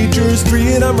 gospel preachers,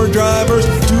 3 of them are drivers,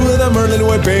 2 of them are little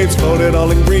white babes, clothed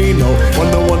all in green. No,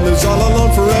 one the one lives all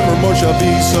alone, forevermore shall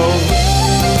be so.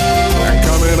 And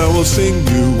come and I will sing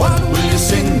you. What will you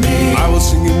sing me? I will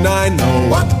sing you 9-0.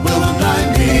 What will the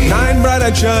 9 be? 9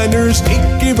 bright-eyed shiners,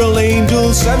 8 Gabriel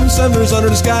angels, 7 senders under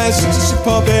the sky, 6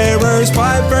 pallbearers,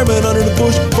 5 firemen under the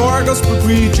bush, 4 gospel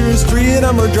preachers, 3 of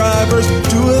them are drivers,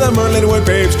 2 of them are little white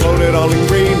babes, clothed all in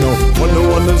green. No, one the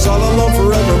one lives all alone,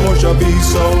 forevermore shall be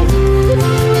so.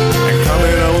 And come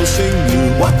and I will sing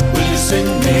you. What will you sing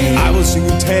me? I will sing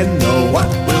you 10-0. What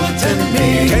will the 10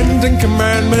 be? 10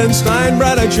 commandments, 9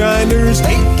 bright-eyed shiners,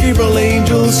 8 Gabriel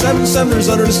angels, 7 senders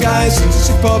under the sky, 6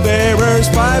 pallbearers,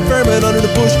 5 firemen under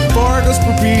the bush, 4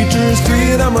 gospel preachers,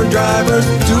 3 of them are drivers,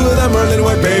 2 of them are little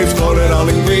white babes,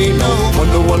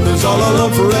 is all alone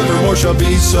forevermore shall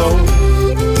be so.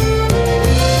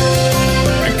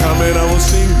 And coming I will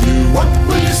sing you. What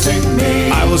will you sing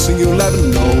me? I will sing you 11,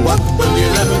 no. What will you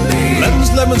 11 me? 11's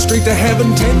 11 straight to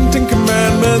heaven, 10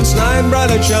 commandments, 9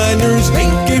 bright-eyed shiners, 8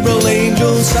 Gabriel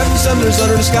angels, 7 senators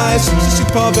under the sky,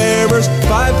 66 pallbearers,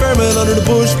 5 firemen under the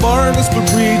bush, 4 gospel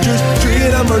preachers, 3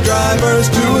 of them are drivers,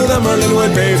 2 of them are little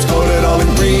white babes, coated all in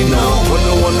green. No, when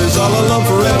the one is all alone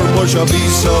forevermore shall be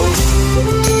so.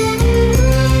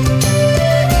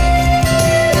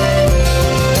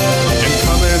 And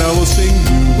coming I will sing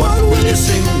you. What will you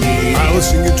sing me? I will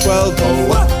sing you 12. Oh,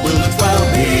 what will the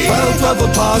 12 be? 12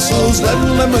 apostles,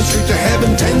 11 lemons straight to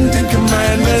heaven, 10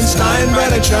 commandments, 9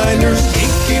 bright-eyed shiners, 8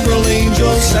 Gabriel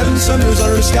angels, 7 thunders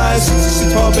under the sky,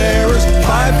 66 pallbearers, 5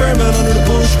 firemen under the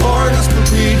bush, 4 gospel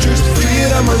preachers, 3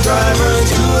 of them are drivers,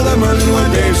 2 of them are little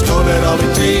white babes, coated all in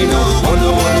green. One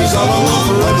the one is all alone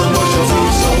forevermore shall be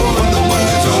so. One the one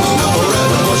is all alone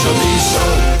forevermore shall be so.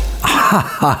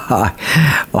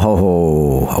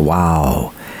 Oh,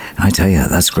 wow. I tell you,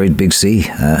 that's great Big C.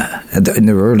 In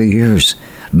their early years,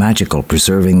 magical,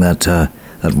 preserving that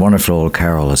wonderful old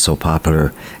carol that's so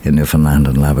popular in Newfoundland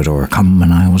and Labrador. Come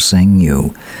and I will sing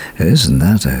you. Isn't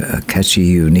that a catchy,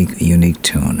 unique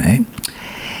tune, eh?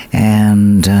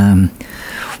 And,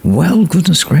 well,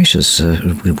 goodness gracious,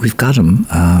 we've got them.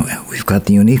 We've got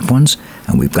the unique ones,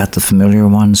 and we've got the familiar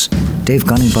ones. Dave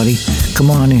Gunning, buddy, come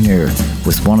on in here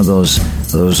with one of those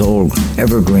old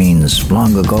evergreens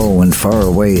long ago and far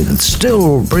away that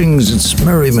still brings its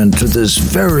merriment to this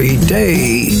very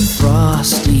day.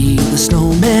 Frosty the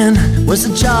Snowman was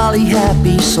a jolly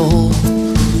happy soul,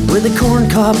 with a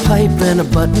corncob pipe and a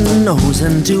button nose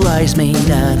and 2 eyes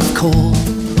made out of coal.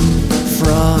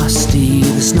 Frosty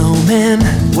the Snowman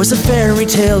was a fairy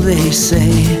tale, they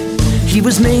say. He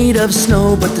was made of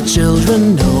snow, but the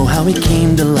children know how he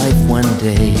came to life one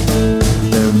day.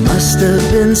 There must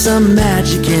have been some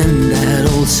magic in that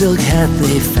old silk hat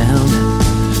they found,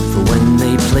 for when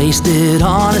they placed it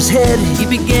on his head, he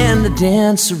began to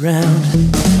dance around.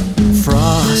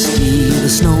 Frosty the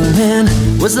Snowman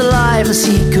was alive as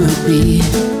he could be,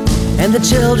 and the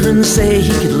children say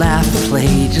he could laugh and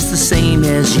play just the same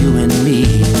as you and me.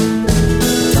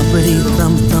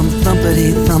 Thumpity-thump, thump,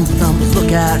 thumpity-thump, thump,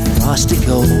 look at Frosty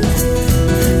go.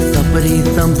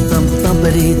 Thumpity-thump, thump,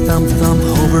 thumpity-thump, thump,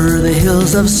 over the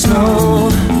hills of snow.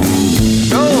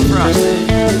 Go, Frosty!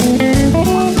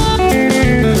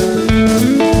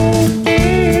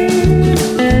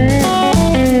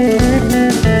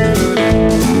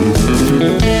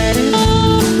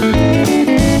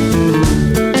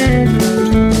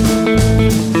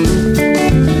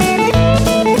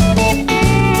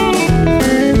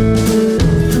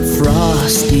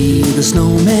 The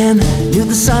snowman knew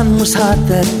the sun was hot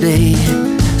that day,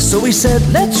 so he said,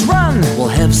 let's run, we'll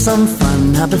have some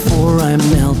fun now before I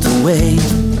melt away.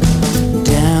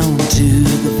 Down to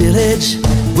the village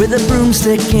with a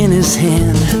broomstick in his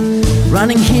hand,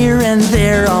 running here and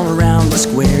there all around the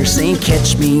square, saying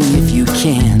catch me if you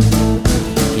can.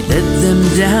 He led them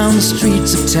down the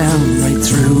streets of town, right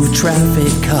through a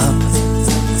traffic cop,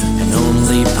 and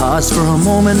only paused for a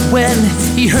moment when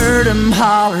he heard him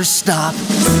holler stop.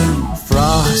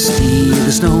 Frosty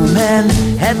the Snowman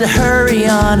had to hurry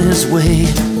on his way,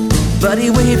 but he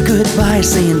waved goodbye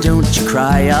saying don't you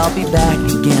cry, I'll be back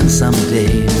again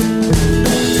someday.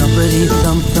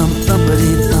 Thumpity-thump, thump,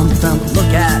 thumpity-thump, thump,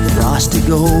 look at Frosty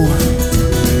go.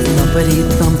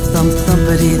 Thumpity-thump, thump,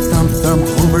 thumpity-thump, thump,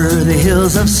 over the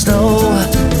hills of snow.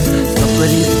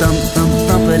 Thumpity-thump, thump,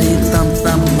 thumpity-thump,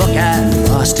 thump, look at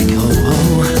Frosty go.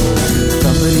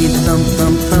 Thumpity-thump,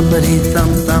 thump,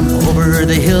 thumpity-thump, thump, over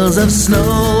the hills of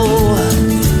snow.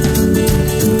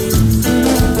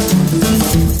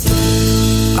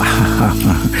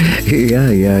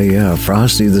 Yeah.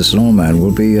 Frosty the Snowman.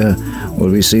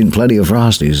 We'll be seeing plenty of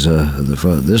Frosties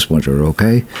this winter,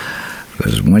 okay?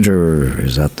 Because winter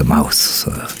is at the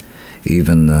mouth.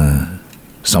 Even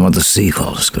some of the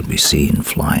seagulls could be seen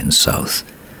flying south,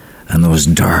 and those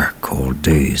dark old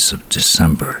days of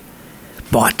December.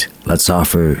 But let's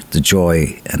offer the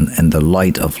joy and the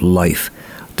light of life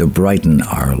to brighten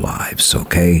our lives,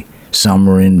 okay?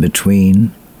 Somewhere in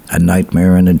between, a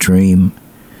nightmare and a dream.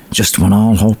 Just when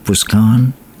all hope was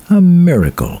gone, a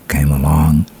miracle came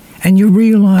along, and you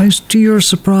realized, to your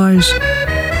surprise,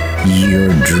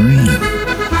 your dream.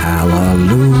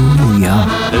 Hallelujah.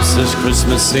 This is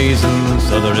Christmas season,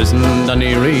 so there isn't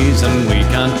any reason we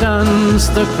can't dance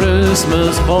the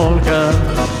Christmas polka.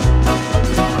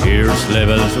 Here's sleigh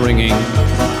bells ringing,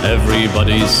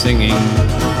 everybody's singing,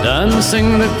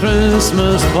 dancing the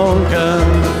Christmas polka.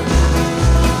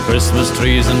 Christmas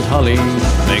trees and holly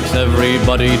makes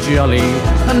everybody jolly,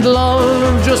 and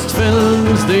love just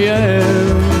fills the air.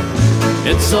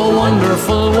 It's a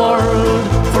wonderful world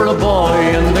for a boy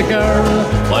and a girl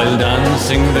while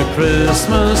dancing the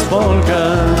Christmas polka.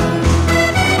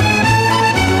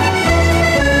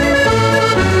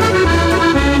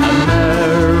 A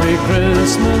Merry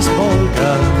Christmas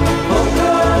polka.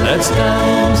 Let's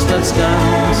dance, let's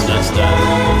dance, let's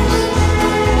dance.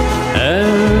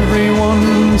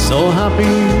 Everyone so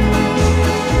happy,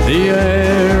 the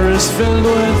air is filled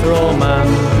with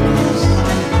romance.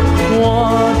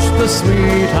 Watch the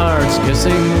sweethearts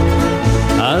kissing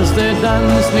as they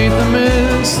dance 'neath the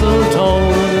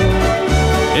mistletoe.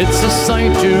 It's a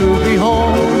sight to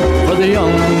behold for the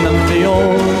young and the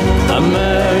old. A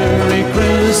Merry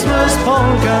Christmas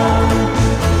polka.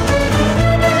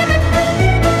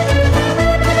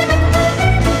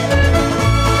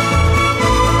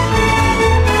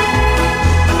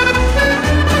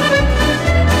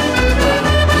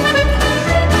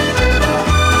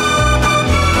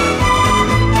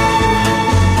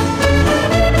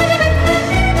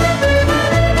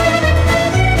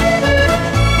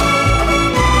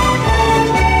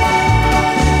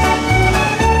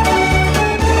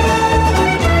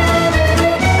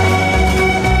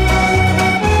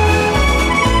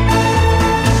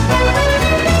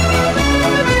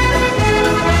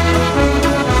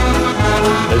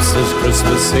 This is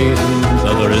Christmas season,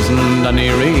 though there isn't any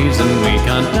reason we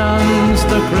can't dance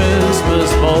the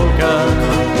Christmas polka.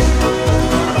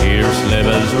 Hear sleigh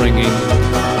bells ringing,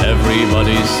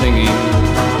 everybody's singing,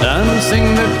 dancing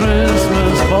the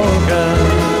Christmas polka.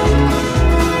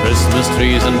 Christmas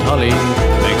trees and holly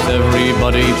makes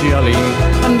everybody jolly,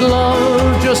 and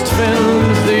love just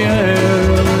fills the air.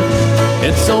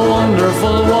 It's a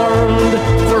wonderful world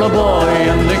for a boy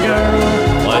and a girl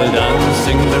while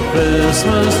dancing the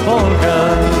Christmas polka.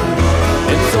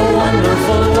 It's a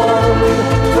wonderful world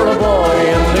for a boy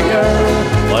and a girl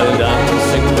while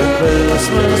dancing the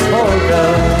Christmas polka.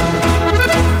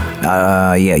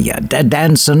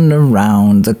 Dancing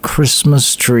around the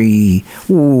Christmas tree.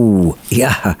 Ooh,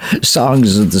 yeah,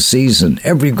 songs of the season.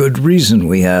 Every good reason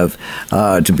we have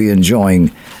to be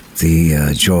enjoying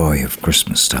the joy of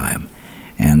Christmas time.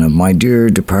 And of my dear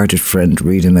departed friend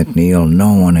Rita McNeil,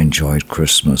 no one enjoyed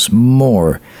Christmas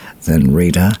more than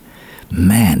Rita.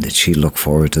 Man, did she look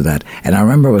forward to that. And I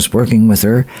remember I was working with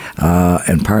her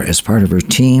as part of her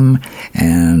team,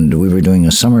 and we were doing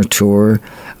a summer tour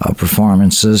of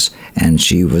performances, and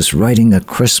she was writing a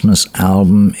Christmas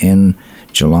album in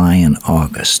July and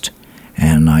August.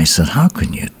 And I said, how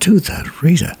can you do that,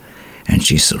 Rita? And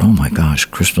she said, oh my gosh,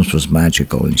 Christmas was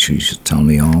magical. And she used to tell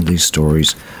me all these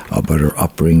stories about her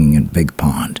upbringing in Big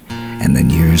Pond. And then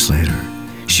years later,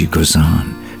 she goes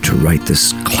on to write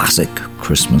this classic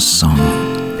Christmas song.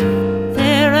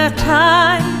 There are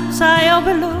times I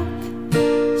overlook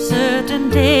certain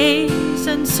days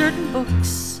and certain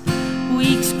books.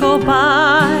 Weeks go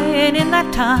by, and in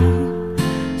that time,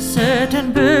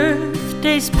 certain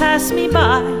birthdays pass me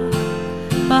by.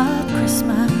 But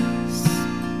Christmas,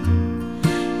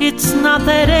 it's not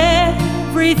that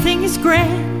everything is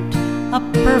grand, a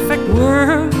perfect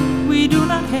world we do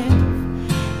not have.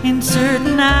 In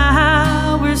certain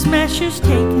hours measures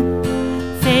taken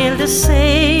fail to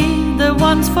save the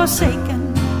ones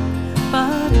forsaken.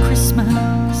 But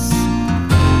Christmas,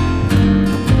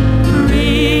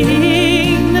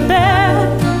 ring the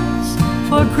bells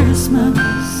for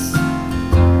Christmas.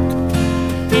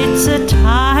 It's a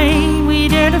time we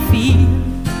dare to feel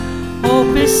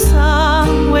hope is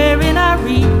somewhere in our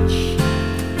reach.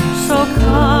 So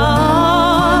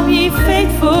come, ye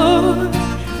faithful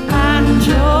and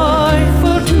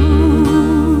joyful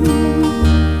too.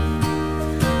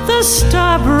 The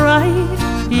star bright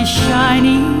is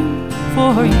shining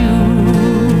for you.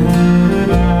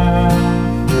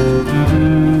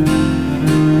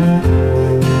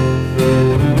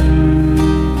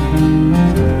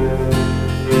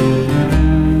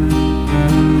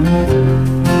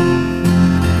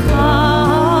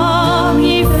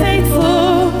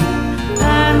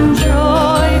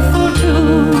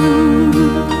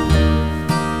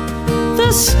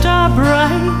 The star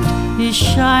bright is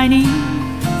shining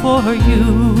for you.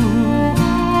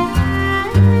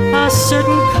 A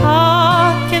certain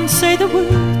car can say the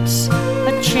words,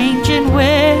 a change in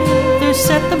weather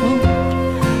set the mood,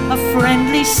 a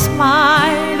friendly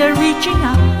smile, a reaching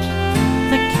out,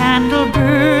 the candle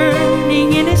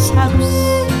burning in his house.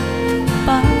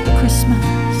 But Christmas,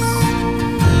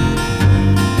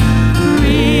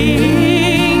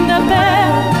 ring the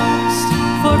bells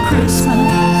for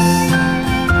Christmas.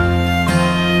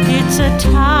 It's a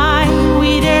time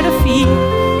we dare to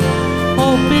feel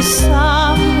is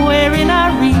somewhere in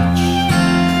our reach.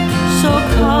 So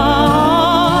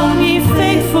come, ye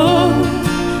faithful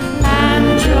and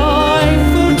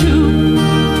joyful too.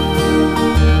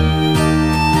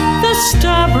 The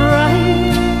star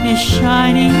bright is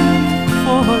shining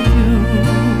for you.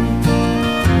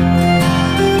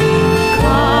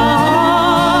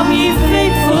 Come, ye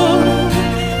faithful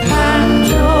and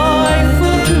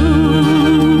joyful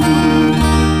too.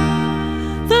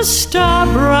 The star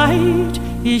bright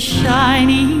is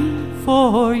shining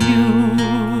for you.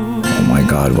 Oh my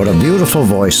God, what a beautiful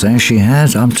voice she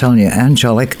had. I'm telling you,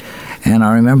 angelic. And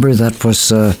I remember that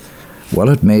was,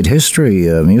 it made history,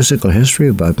 musical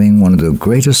history, by being one of the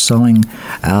greatest selling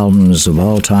albums of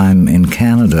all time in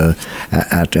Canada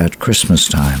at Christmas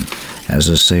time. As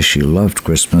I say, she loved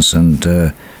Christmas, and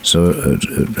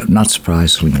not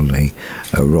surprisingly,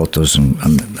 wrote those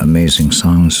amazing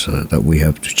songs that we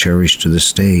have to cherish to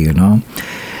this day, you know.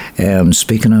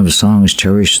 Speaking of songs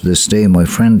cherished to this day, my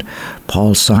friend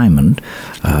Paul Simon,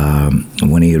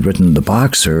 when he had written The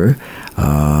Boxer,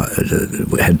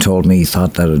 had told me he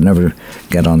thought that it'd never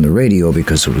get on the radio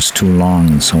because it was too long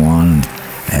and so on.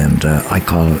 And I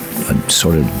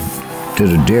sort of did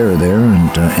a dare there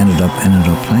and ended up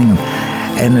playing them.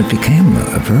 And it became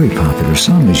a very popular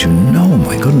song, as you know,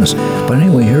 my goodness. But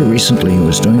anyway, here recently he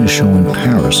was doing a show in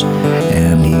Paris,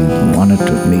 and he wanted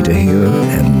me to hear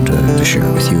and to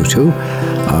share with you too.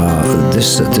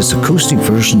 This acoustic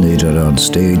version they did on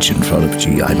stage in front of,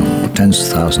 tens of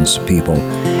thousands of people.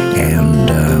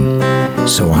 And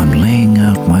so I'm laying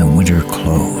out my winter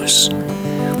clothes.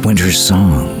 Winter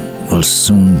song will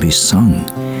soon be sung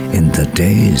in the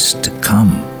days to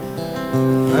come.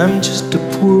 I'm just a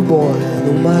poor boy,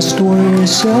 though my story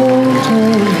is so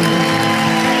told.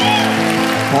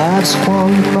 I've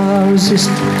squandered my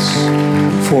resistance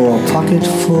for a pocket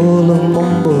full of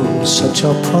mumbles, such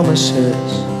are promises.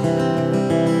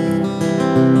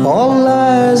 All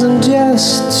lies and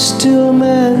jest, still a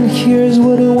man hears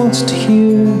what he wants to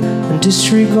hear and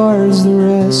disregards the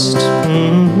rest.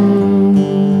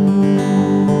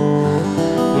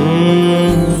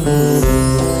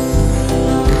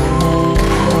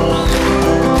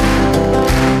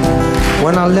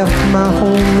 When I left my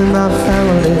home and my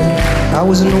family, I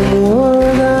was no more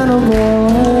than a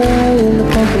boy in the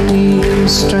company of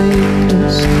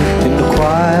strangers, in the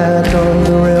quiet of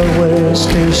the railway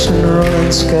station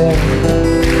running scared,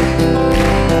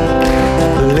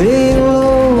 laying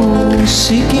low,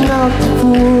 seeking out the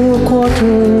poor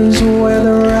quarters where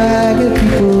the ragged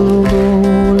people go,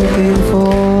 looking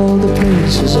for the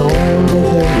places only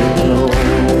they know.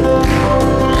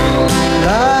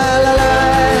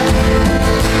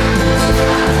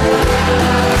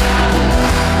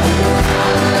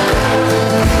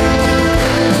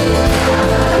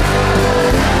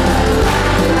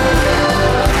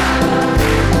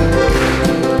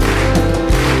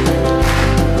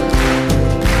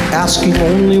 Asking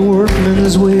only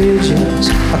workmen's wages.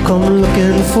 I come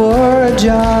looking for a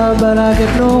job, but I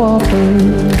get no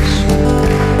offers.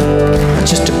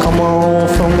 Just to come on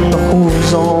from the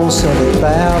hooves on 7th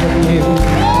Avenue.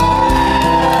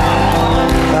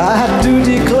 I do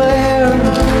declare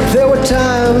there were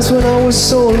times when I was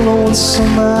so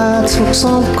lonesome I took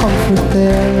some comfort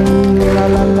there. La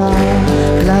la la,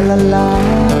 la la la.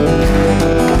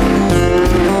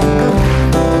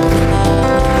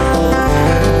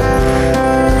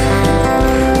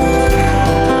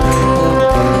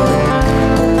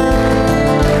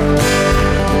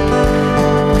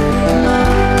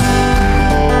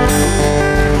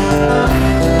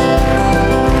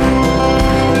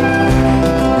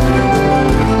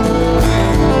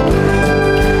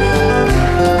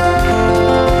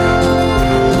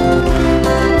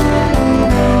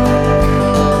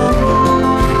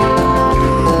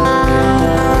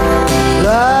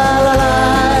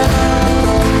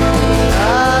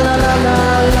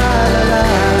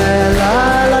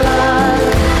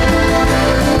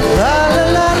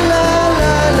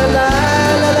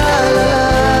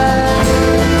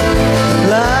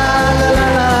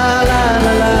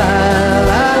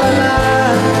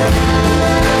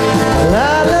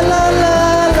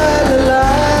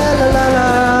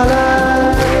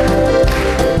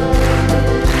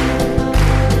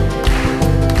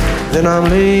 Then I'm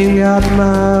laying out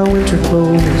my winter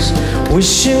clothes,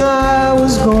 wishing I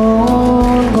was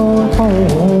gone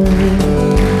home,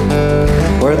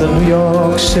 where the New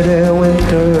York City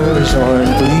winters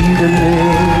aren't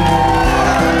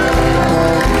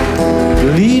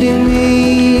bleeding me,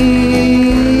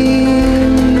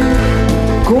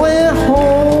 going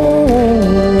home.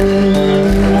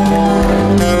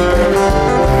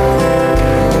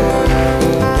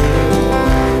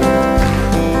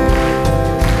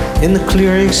 In the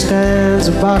clearing stands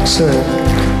a boxer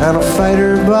and a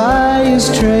fighter by his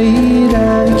trade,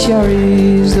 and he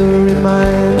carries the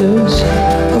reminders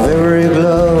of every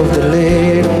glove that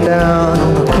laid him down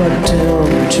and clubbed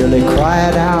him till he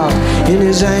cried out in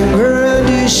his anger and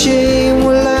his shame,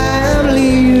 well, I'm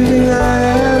leaving,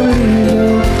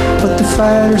 but the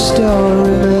fighter still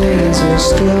remains, and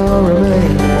still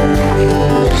remains.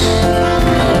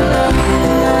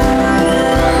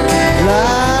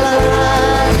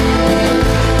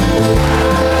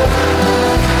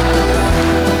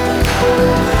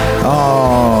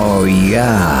 Oh,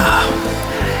 yeah.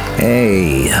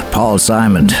 Hey, Paul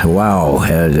Simon, wow,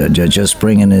 just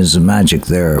bringing his magic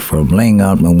there from laying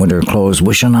out my winter clothes,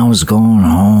 wishing I was going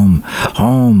home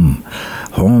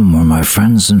where my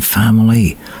friends and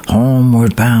family,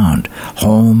 homeward bound,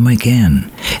 home again.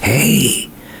 Hey,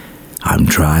 I'm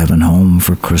driving home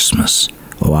for Christmas.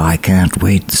 Oh, I can't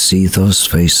wait to see those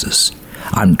faces.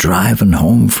 I'm driving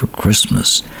home for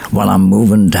Christmas while I'm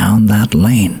moving down that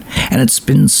lane. And it's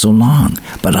been so long,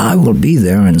 but I will be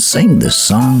there and sing this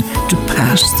song to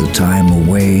pass the time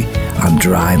away. I'm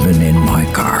driving in my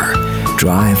car,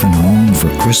 driving home for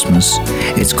Christmas.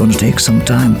 It's going to take some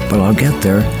time, but I'll get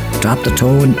there. Top to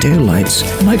toe in taillights,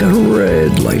 and I got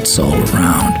red lights all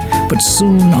around. But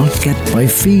soon I'll get my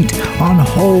feet on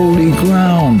holy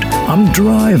ground. I'm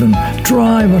driving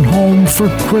home for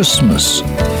Christmas.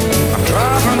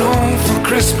 Driving home for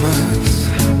Christmas.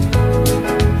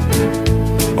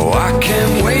 Oh, I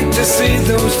can't wait to see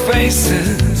those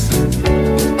faces.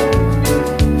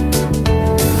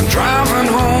 I'm driving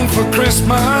home for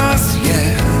Christmas,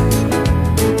 yeah.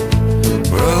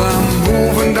 Well, I'm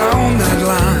moving down that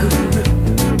line,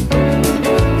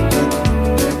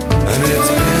 and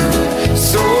it's been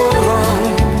so long,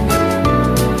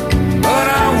 but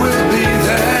I will be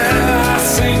there. I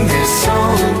sing this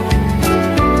song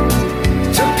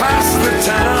pass the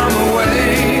time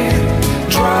away,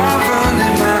 driving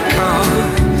in my car,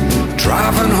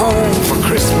 driving home for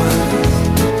Christmas.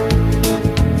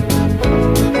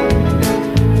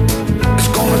 It's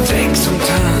gonna take some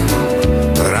time,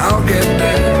 but I'll get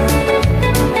there.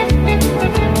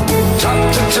 Top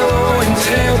to toe in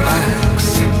tailbacks.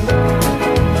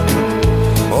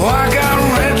 Oh, I got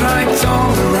red lights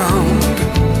all around,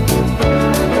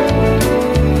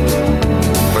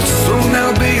 but soon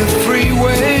there'll be a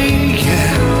freeway.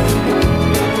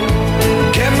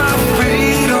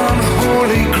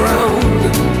 Ground.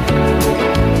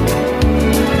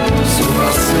 So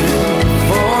I'll sing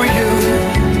for you,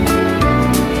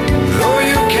 though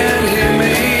you can't hear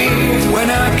me when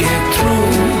I get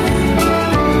through,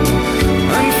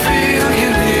 and feel you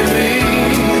near me.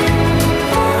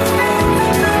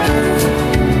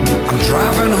 I'm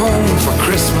driving home for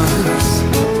Christmas,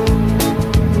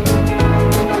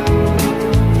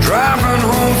 driving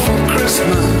home for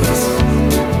Christmas.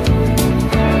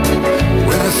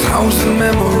 1,000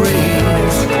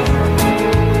 memories.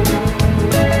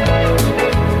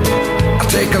 I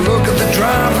take a look at the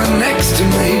driver next to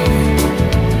me.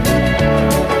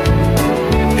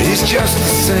 He's just the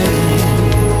same,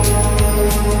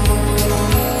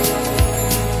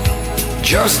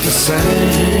 just the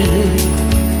same.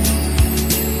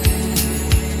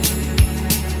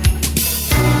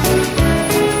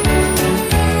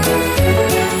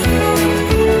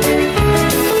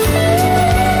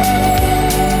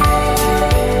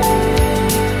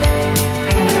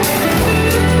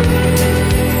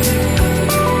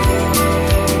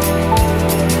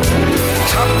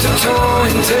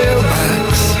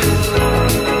 Tailbacks.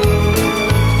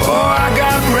 Oh, I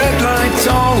got red lights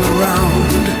all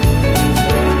around.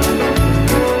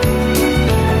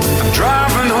 I'm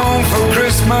driving home for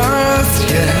Christmas,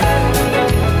 yeah.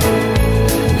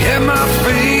 Get my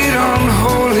feet on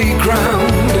holy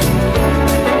ground.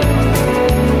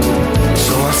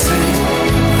 So I sing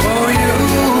for you,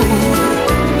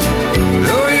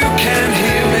 though you can't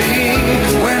hear me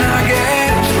when I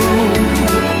get through.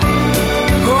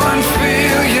 Go and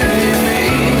feel you near me.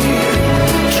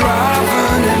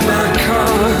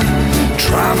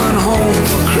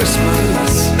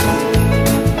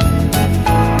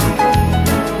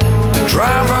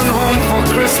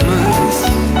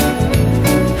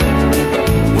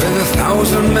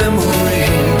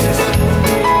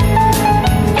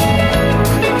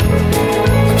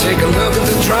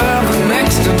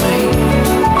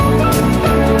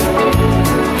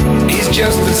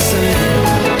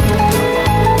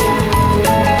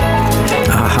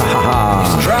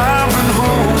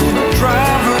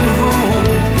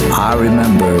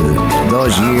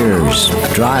 those years,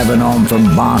 driving home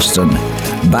from Boston,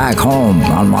 back home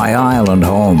on my island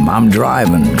home. I'm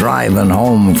driving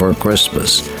home for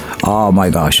Christmas. Oh my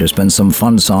gosh, there's been some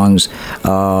fun songs.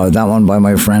 That one by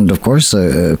my friend, of course,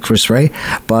 Chris Ray,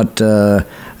 but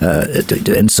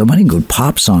and so many good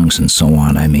pop songs and so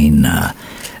on. I mean,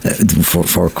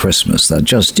 for Christmas, that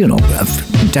just,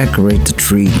 decorate the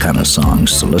tree kind of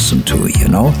songs to listen to,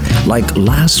 Like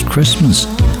last Christmas,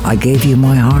 I gave you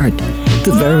my heart.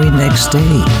 The very next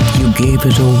day, you gave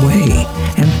it away.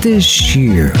 And this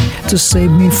year, to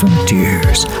save me from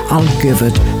tears, I'll give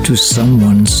it to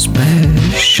someone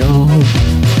special.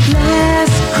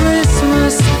 Last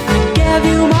Christmas, I gave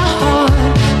you my heart,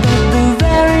 but the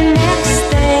very next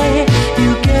day,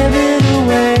 you gave it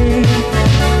away.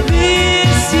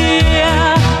 This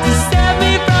year, to save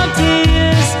me from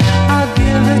tears, I'll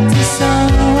give it to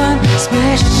someone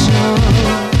special.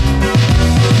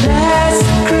 Last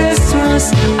Christmas,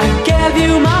 I gave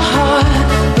you my heart,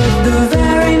 but the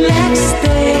very next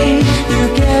day, you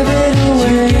gave it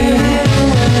away.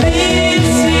 This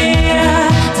year,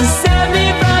 to save me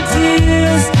from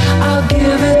tears, I'll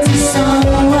give it to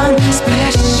someone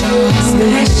special.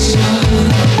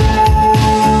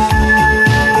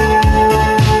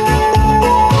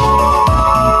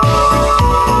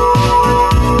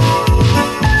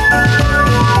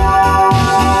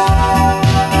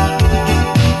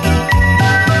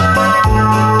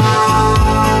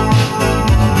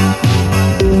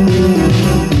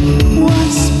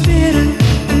 Once bitten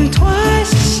and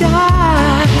twice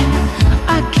shy,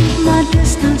 I keep my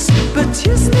distance, but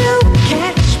you still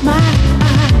catch my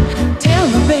eye. Tell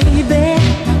me, baby,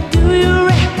 do you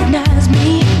recognize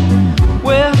me?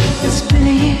 Well, it's been a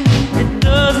year, it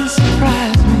doesn't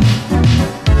surprise me.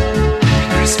 Happy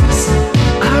Christmas.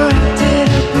 I wrapped it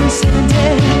up and sent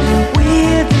it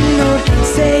with a note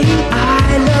saying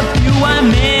I love you, I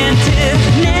meant it.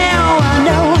 Now I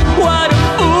know what a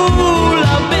fool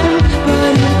I've been,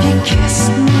 but if you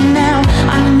kissed me now,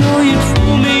 I know you'd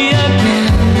fool me again.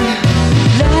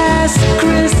 Last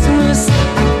Christmas,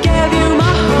 I gave you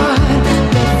my heart,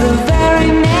 but the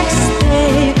very next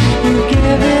day, you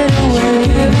gave it away.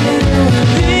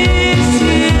 This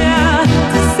year,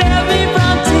 to save me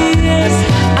from tears,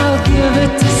 I'll give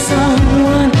it to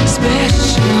someone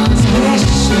special.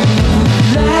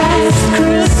 Last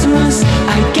Christmas,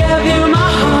 I gave you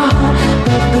my heart,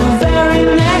 but the very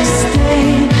next day,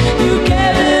 you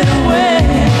gave it away.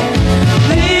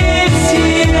 This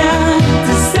year,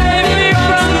 to save me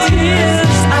from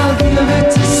tears, I'll give it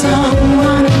to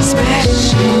someone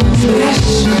special.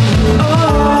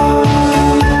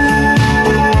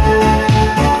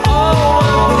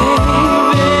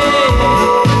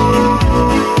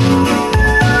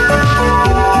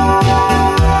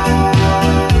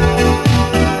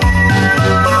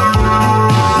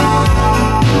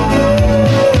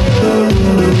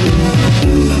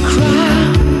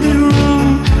 Crowded room,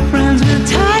 friends with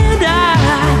tired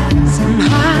eyes. I'm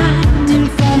hiding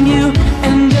from you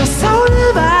and your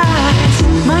soul eyes.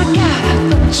 My God, I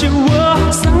thought you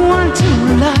were someone to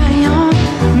rely on.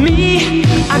 Me,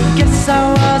 I guess I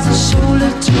was a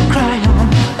shoulder to cry on.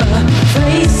 A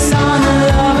face on a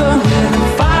lover with a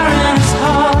fire in his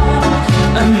heart.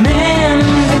 A man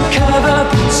undercover,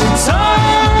 but you tore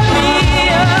me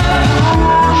apart.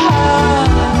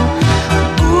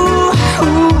 Ooh,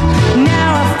 now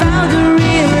I found the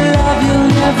real love, you'll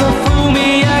never fool me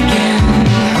again.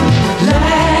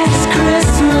 Last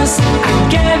Christmas, I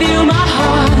gave you my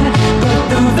heart, but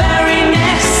the very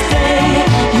next day,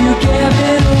 you gave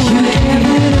it away.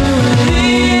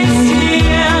 This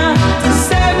year, to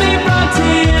save me from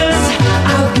tears,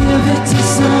 I'll give it to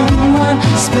someone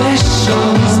special.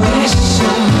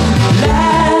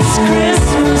 Last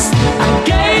Christmas, I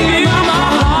gave you my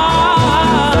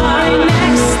heart. The very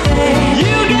next day,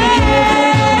 you gave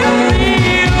me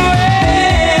away.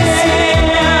 This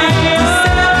year, to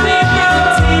save me from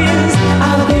tears,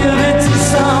 I'll give it to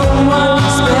someone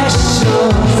special.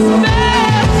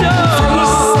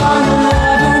 Face on a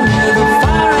lover with a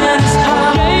fire in his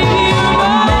heart. Gave you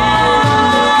my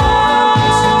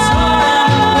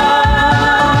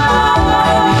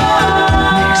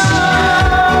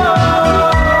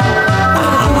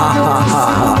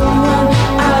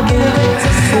I'll give it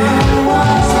to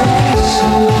someone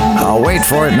special. I'll wait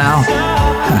for it now.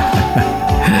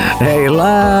 Hey,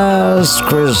 last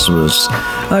Christmas,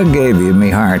 I gave you me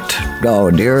heart. Oh,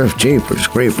 dear, jeepers,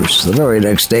 creepers. The very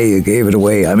next day you gave it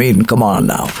away. I mean, come on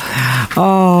now.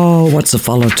 Oh, what's a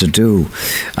fellow to do?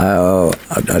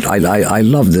 I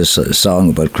love this song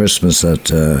about Christmas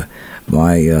that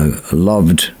my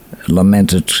loved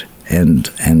lamented and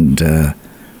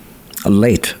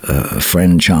late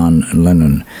friend John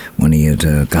Lennon when he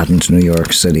had gotten to New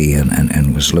York City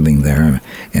and was living there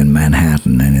in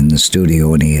Manhattan and in the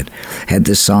studio, and he had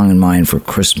this song in mind for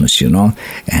Christmas,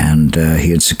 and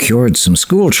he had secured some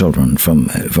school children from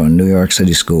New York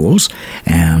City schools,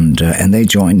 and they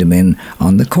joined him in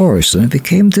on the chorus, and it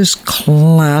became this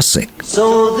classic.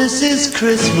 So this is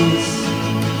Christmas,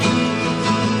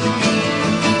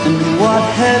 and what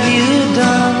have you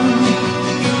done?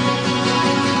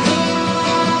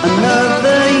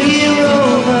 Another year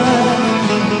over,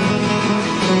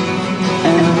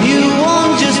 and you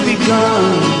won't just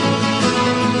begun.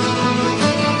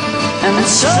 And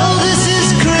so this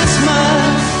is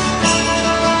Christmas.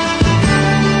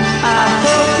 I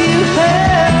hope you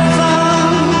had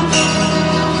fun.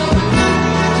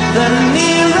 The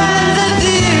near and the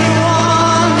dear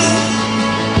ones,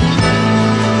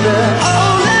 the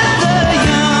old and the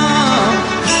young.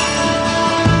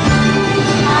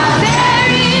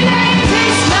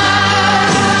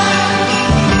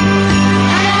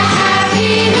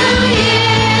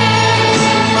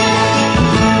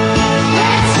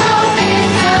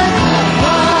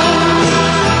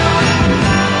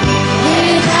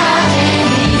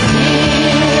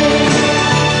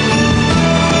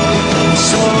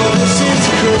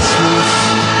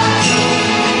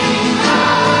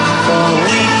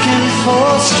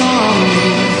 For strong,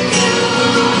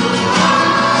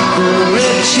 the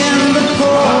rich and the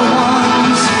poor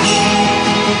ones,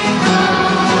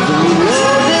 the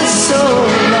road is so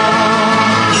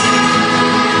long,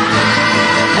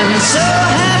 and so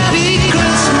happy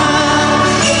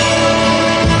Christmas,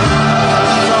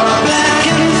 for black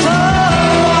and for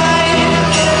white,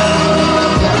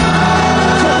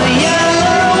 for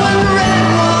yellow and red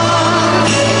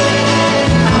ones.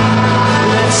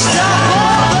 Let's stop.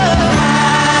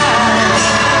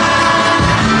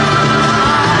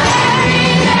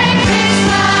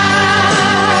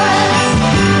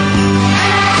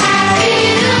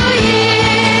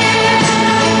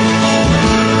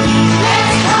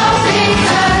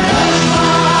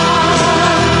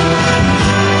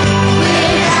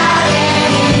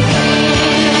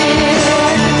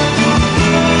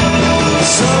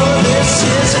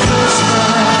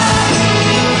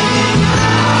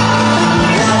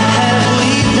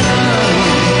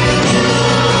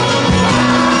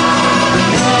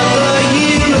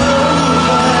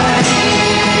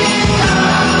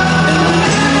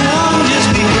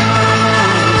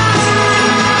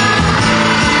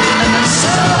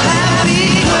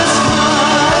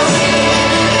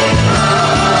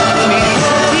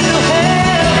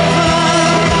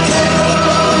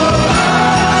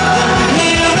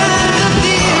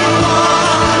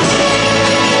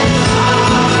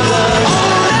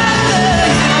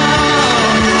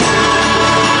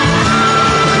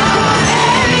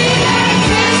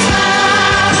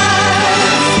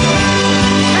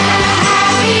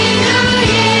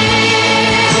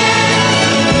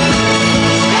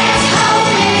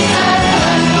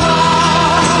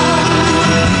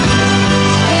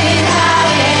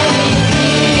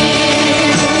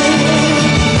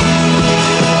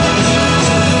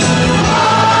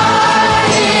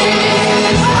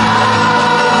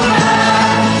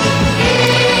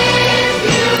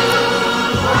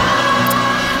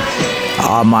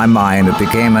 My mind. It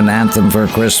became an anthem for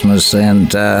Christmas,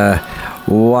 and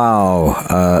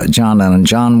wow, John Lennon.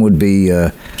 John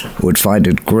would find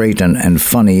it great and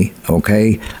funny.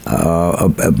 Okay,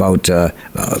 about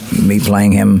me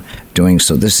playing him doing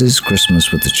So This Is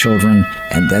Christmas with the Children,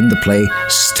 and then the play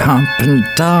Stompin'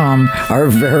 Tom, our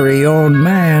very own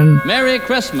man. Merry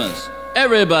Christmas,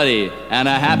 everybody, and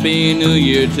a Happy New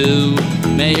Year too.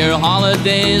 May your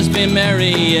holidays be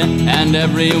merry and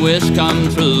every wish come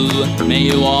true. May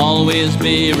you always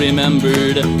be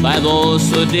remembered by those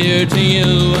so dear to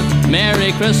you.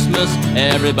 Merry Christmas,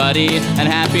 everybody, and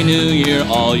Happy New Year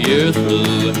all year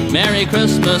through. Merry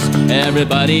Christmas,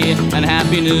 everybody, and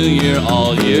Happy New Year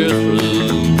all year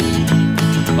through.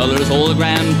 Well, there's old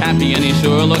Grandpappy, and he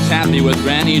sure looks happy with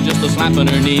Granny just a slap on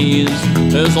her knees.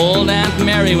 There's old Aunt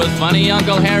Mary with funny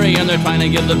Uncle Harry, and they're trying to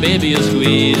give the baby a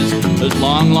squeeze. There's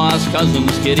long-lost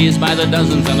cousins, kiddies by the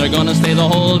dozens, and they're gonna stay the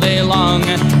whole day long.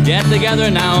 Get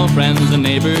together now, friends and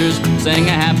neighbors, sing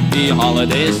a happy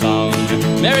holiday song.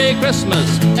 Merry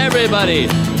Christmas, everybody,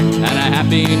 and a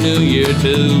Happy New Year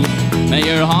too. May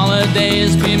your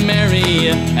holidays be merry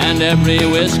and every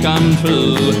wish come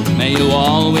true. May you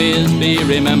always be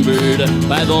remembered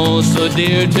by those so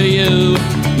dear to you.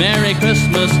 Merry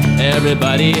Christmas,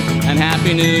 everybody, and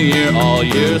Happy New Year all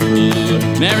year through.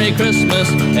 Merry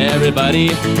Christmas,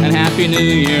 everybody, and Happy New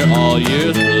Year all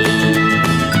year through.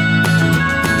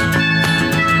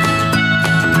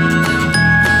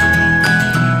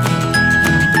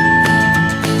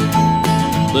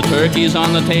 The turkey's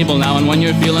on the table now, and when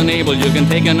you're feeling able, you can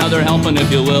take another helping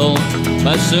if you will.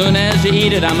 But soon as you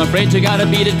eat it, I'm afraid you gotta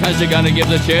beat it, 'cause you gotta give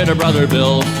the chair to Brother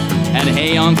Bill. And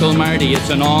hey, Uncle Marty, it's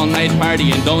an all-night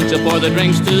party, and don't you pour the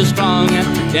drinks too strong.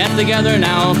 Get together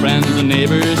now, friends and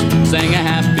neighbors, sing a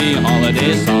happy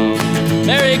holiday song.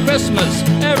 Merry Christmas,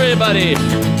 everybody,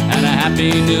 and a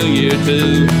Happy New Year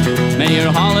too. May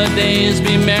your holidays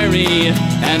be merry,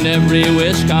 and every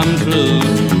wish come true.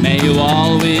 May you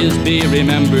always be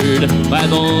remembered by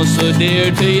those so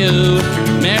dear to you.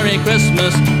 Merry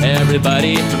Christmas,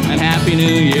 everybody, and Happy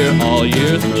New Year all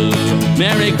year through.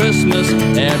 Merry Christmas,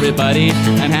 everybody,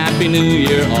 and Happy New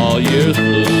Year all year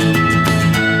through.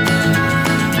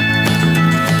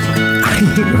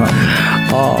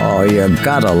 Oh, you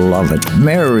gotta love it.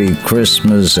 Merry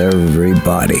Christmas,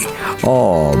 everybody.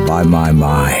 Oh,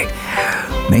 my.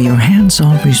 May your hands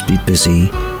always be busy.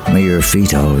 May your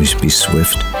feet always be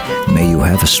swift. May you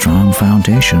have a strong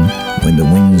foundation when the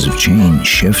winds of change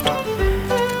shift.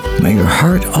 May your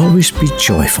heart always be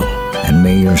joyful, and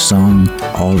may your song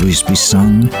always be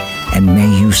sung, and may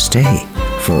you stay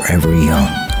forever young.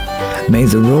 May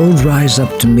the road rise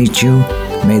up to meet you.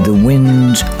 May the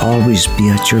wind always be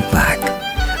at your back.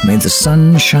 May the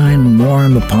sun shine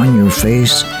warm upon your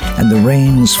face, and the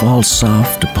rains fall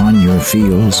soft upon your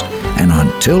fields. And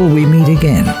until we meet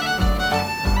again,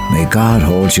 may God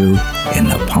hold you in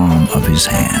the palm of his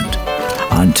hand.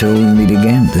 Until we meet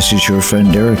again, this is your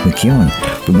friend Derek MacEwen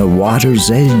from the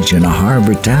water's edge in a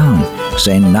harbor town,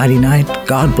 saying nighty-night,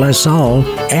 God bless all,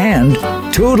 and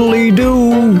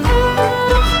toodly-doo.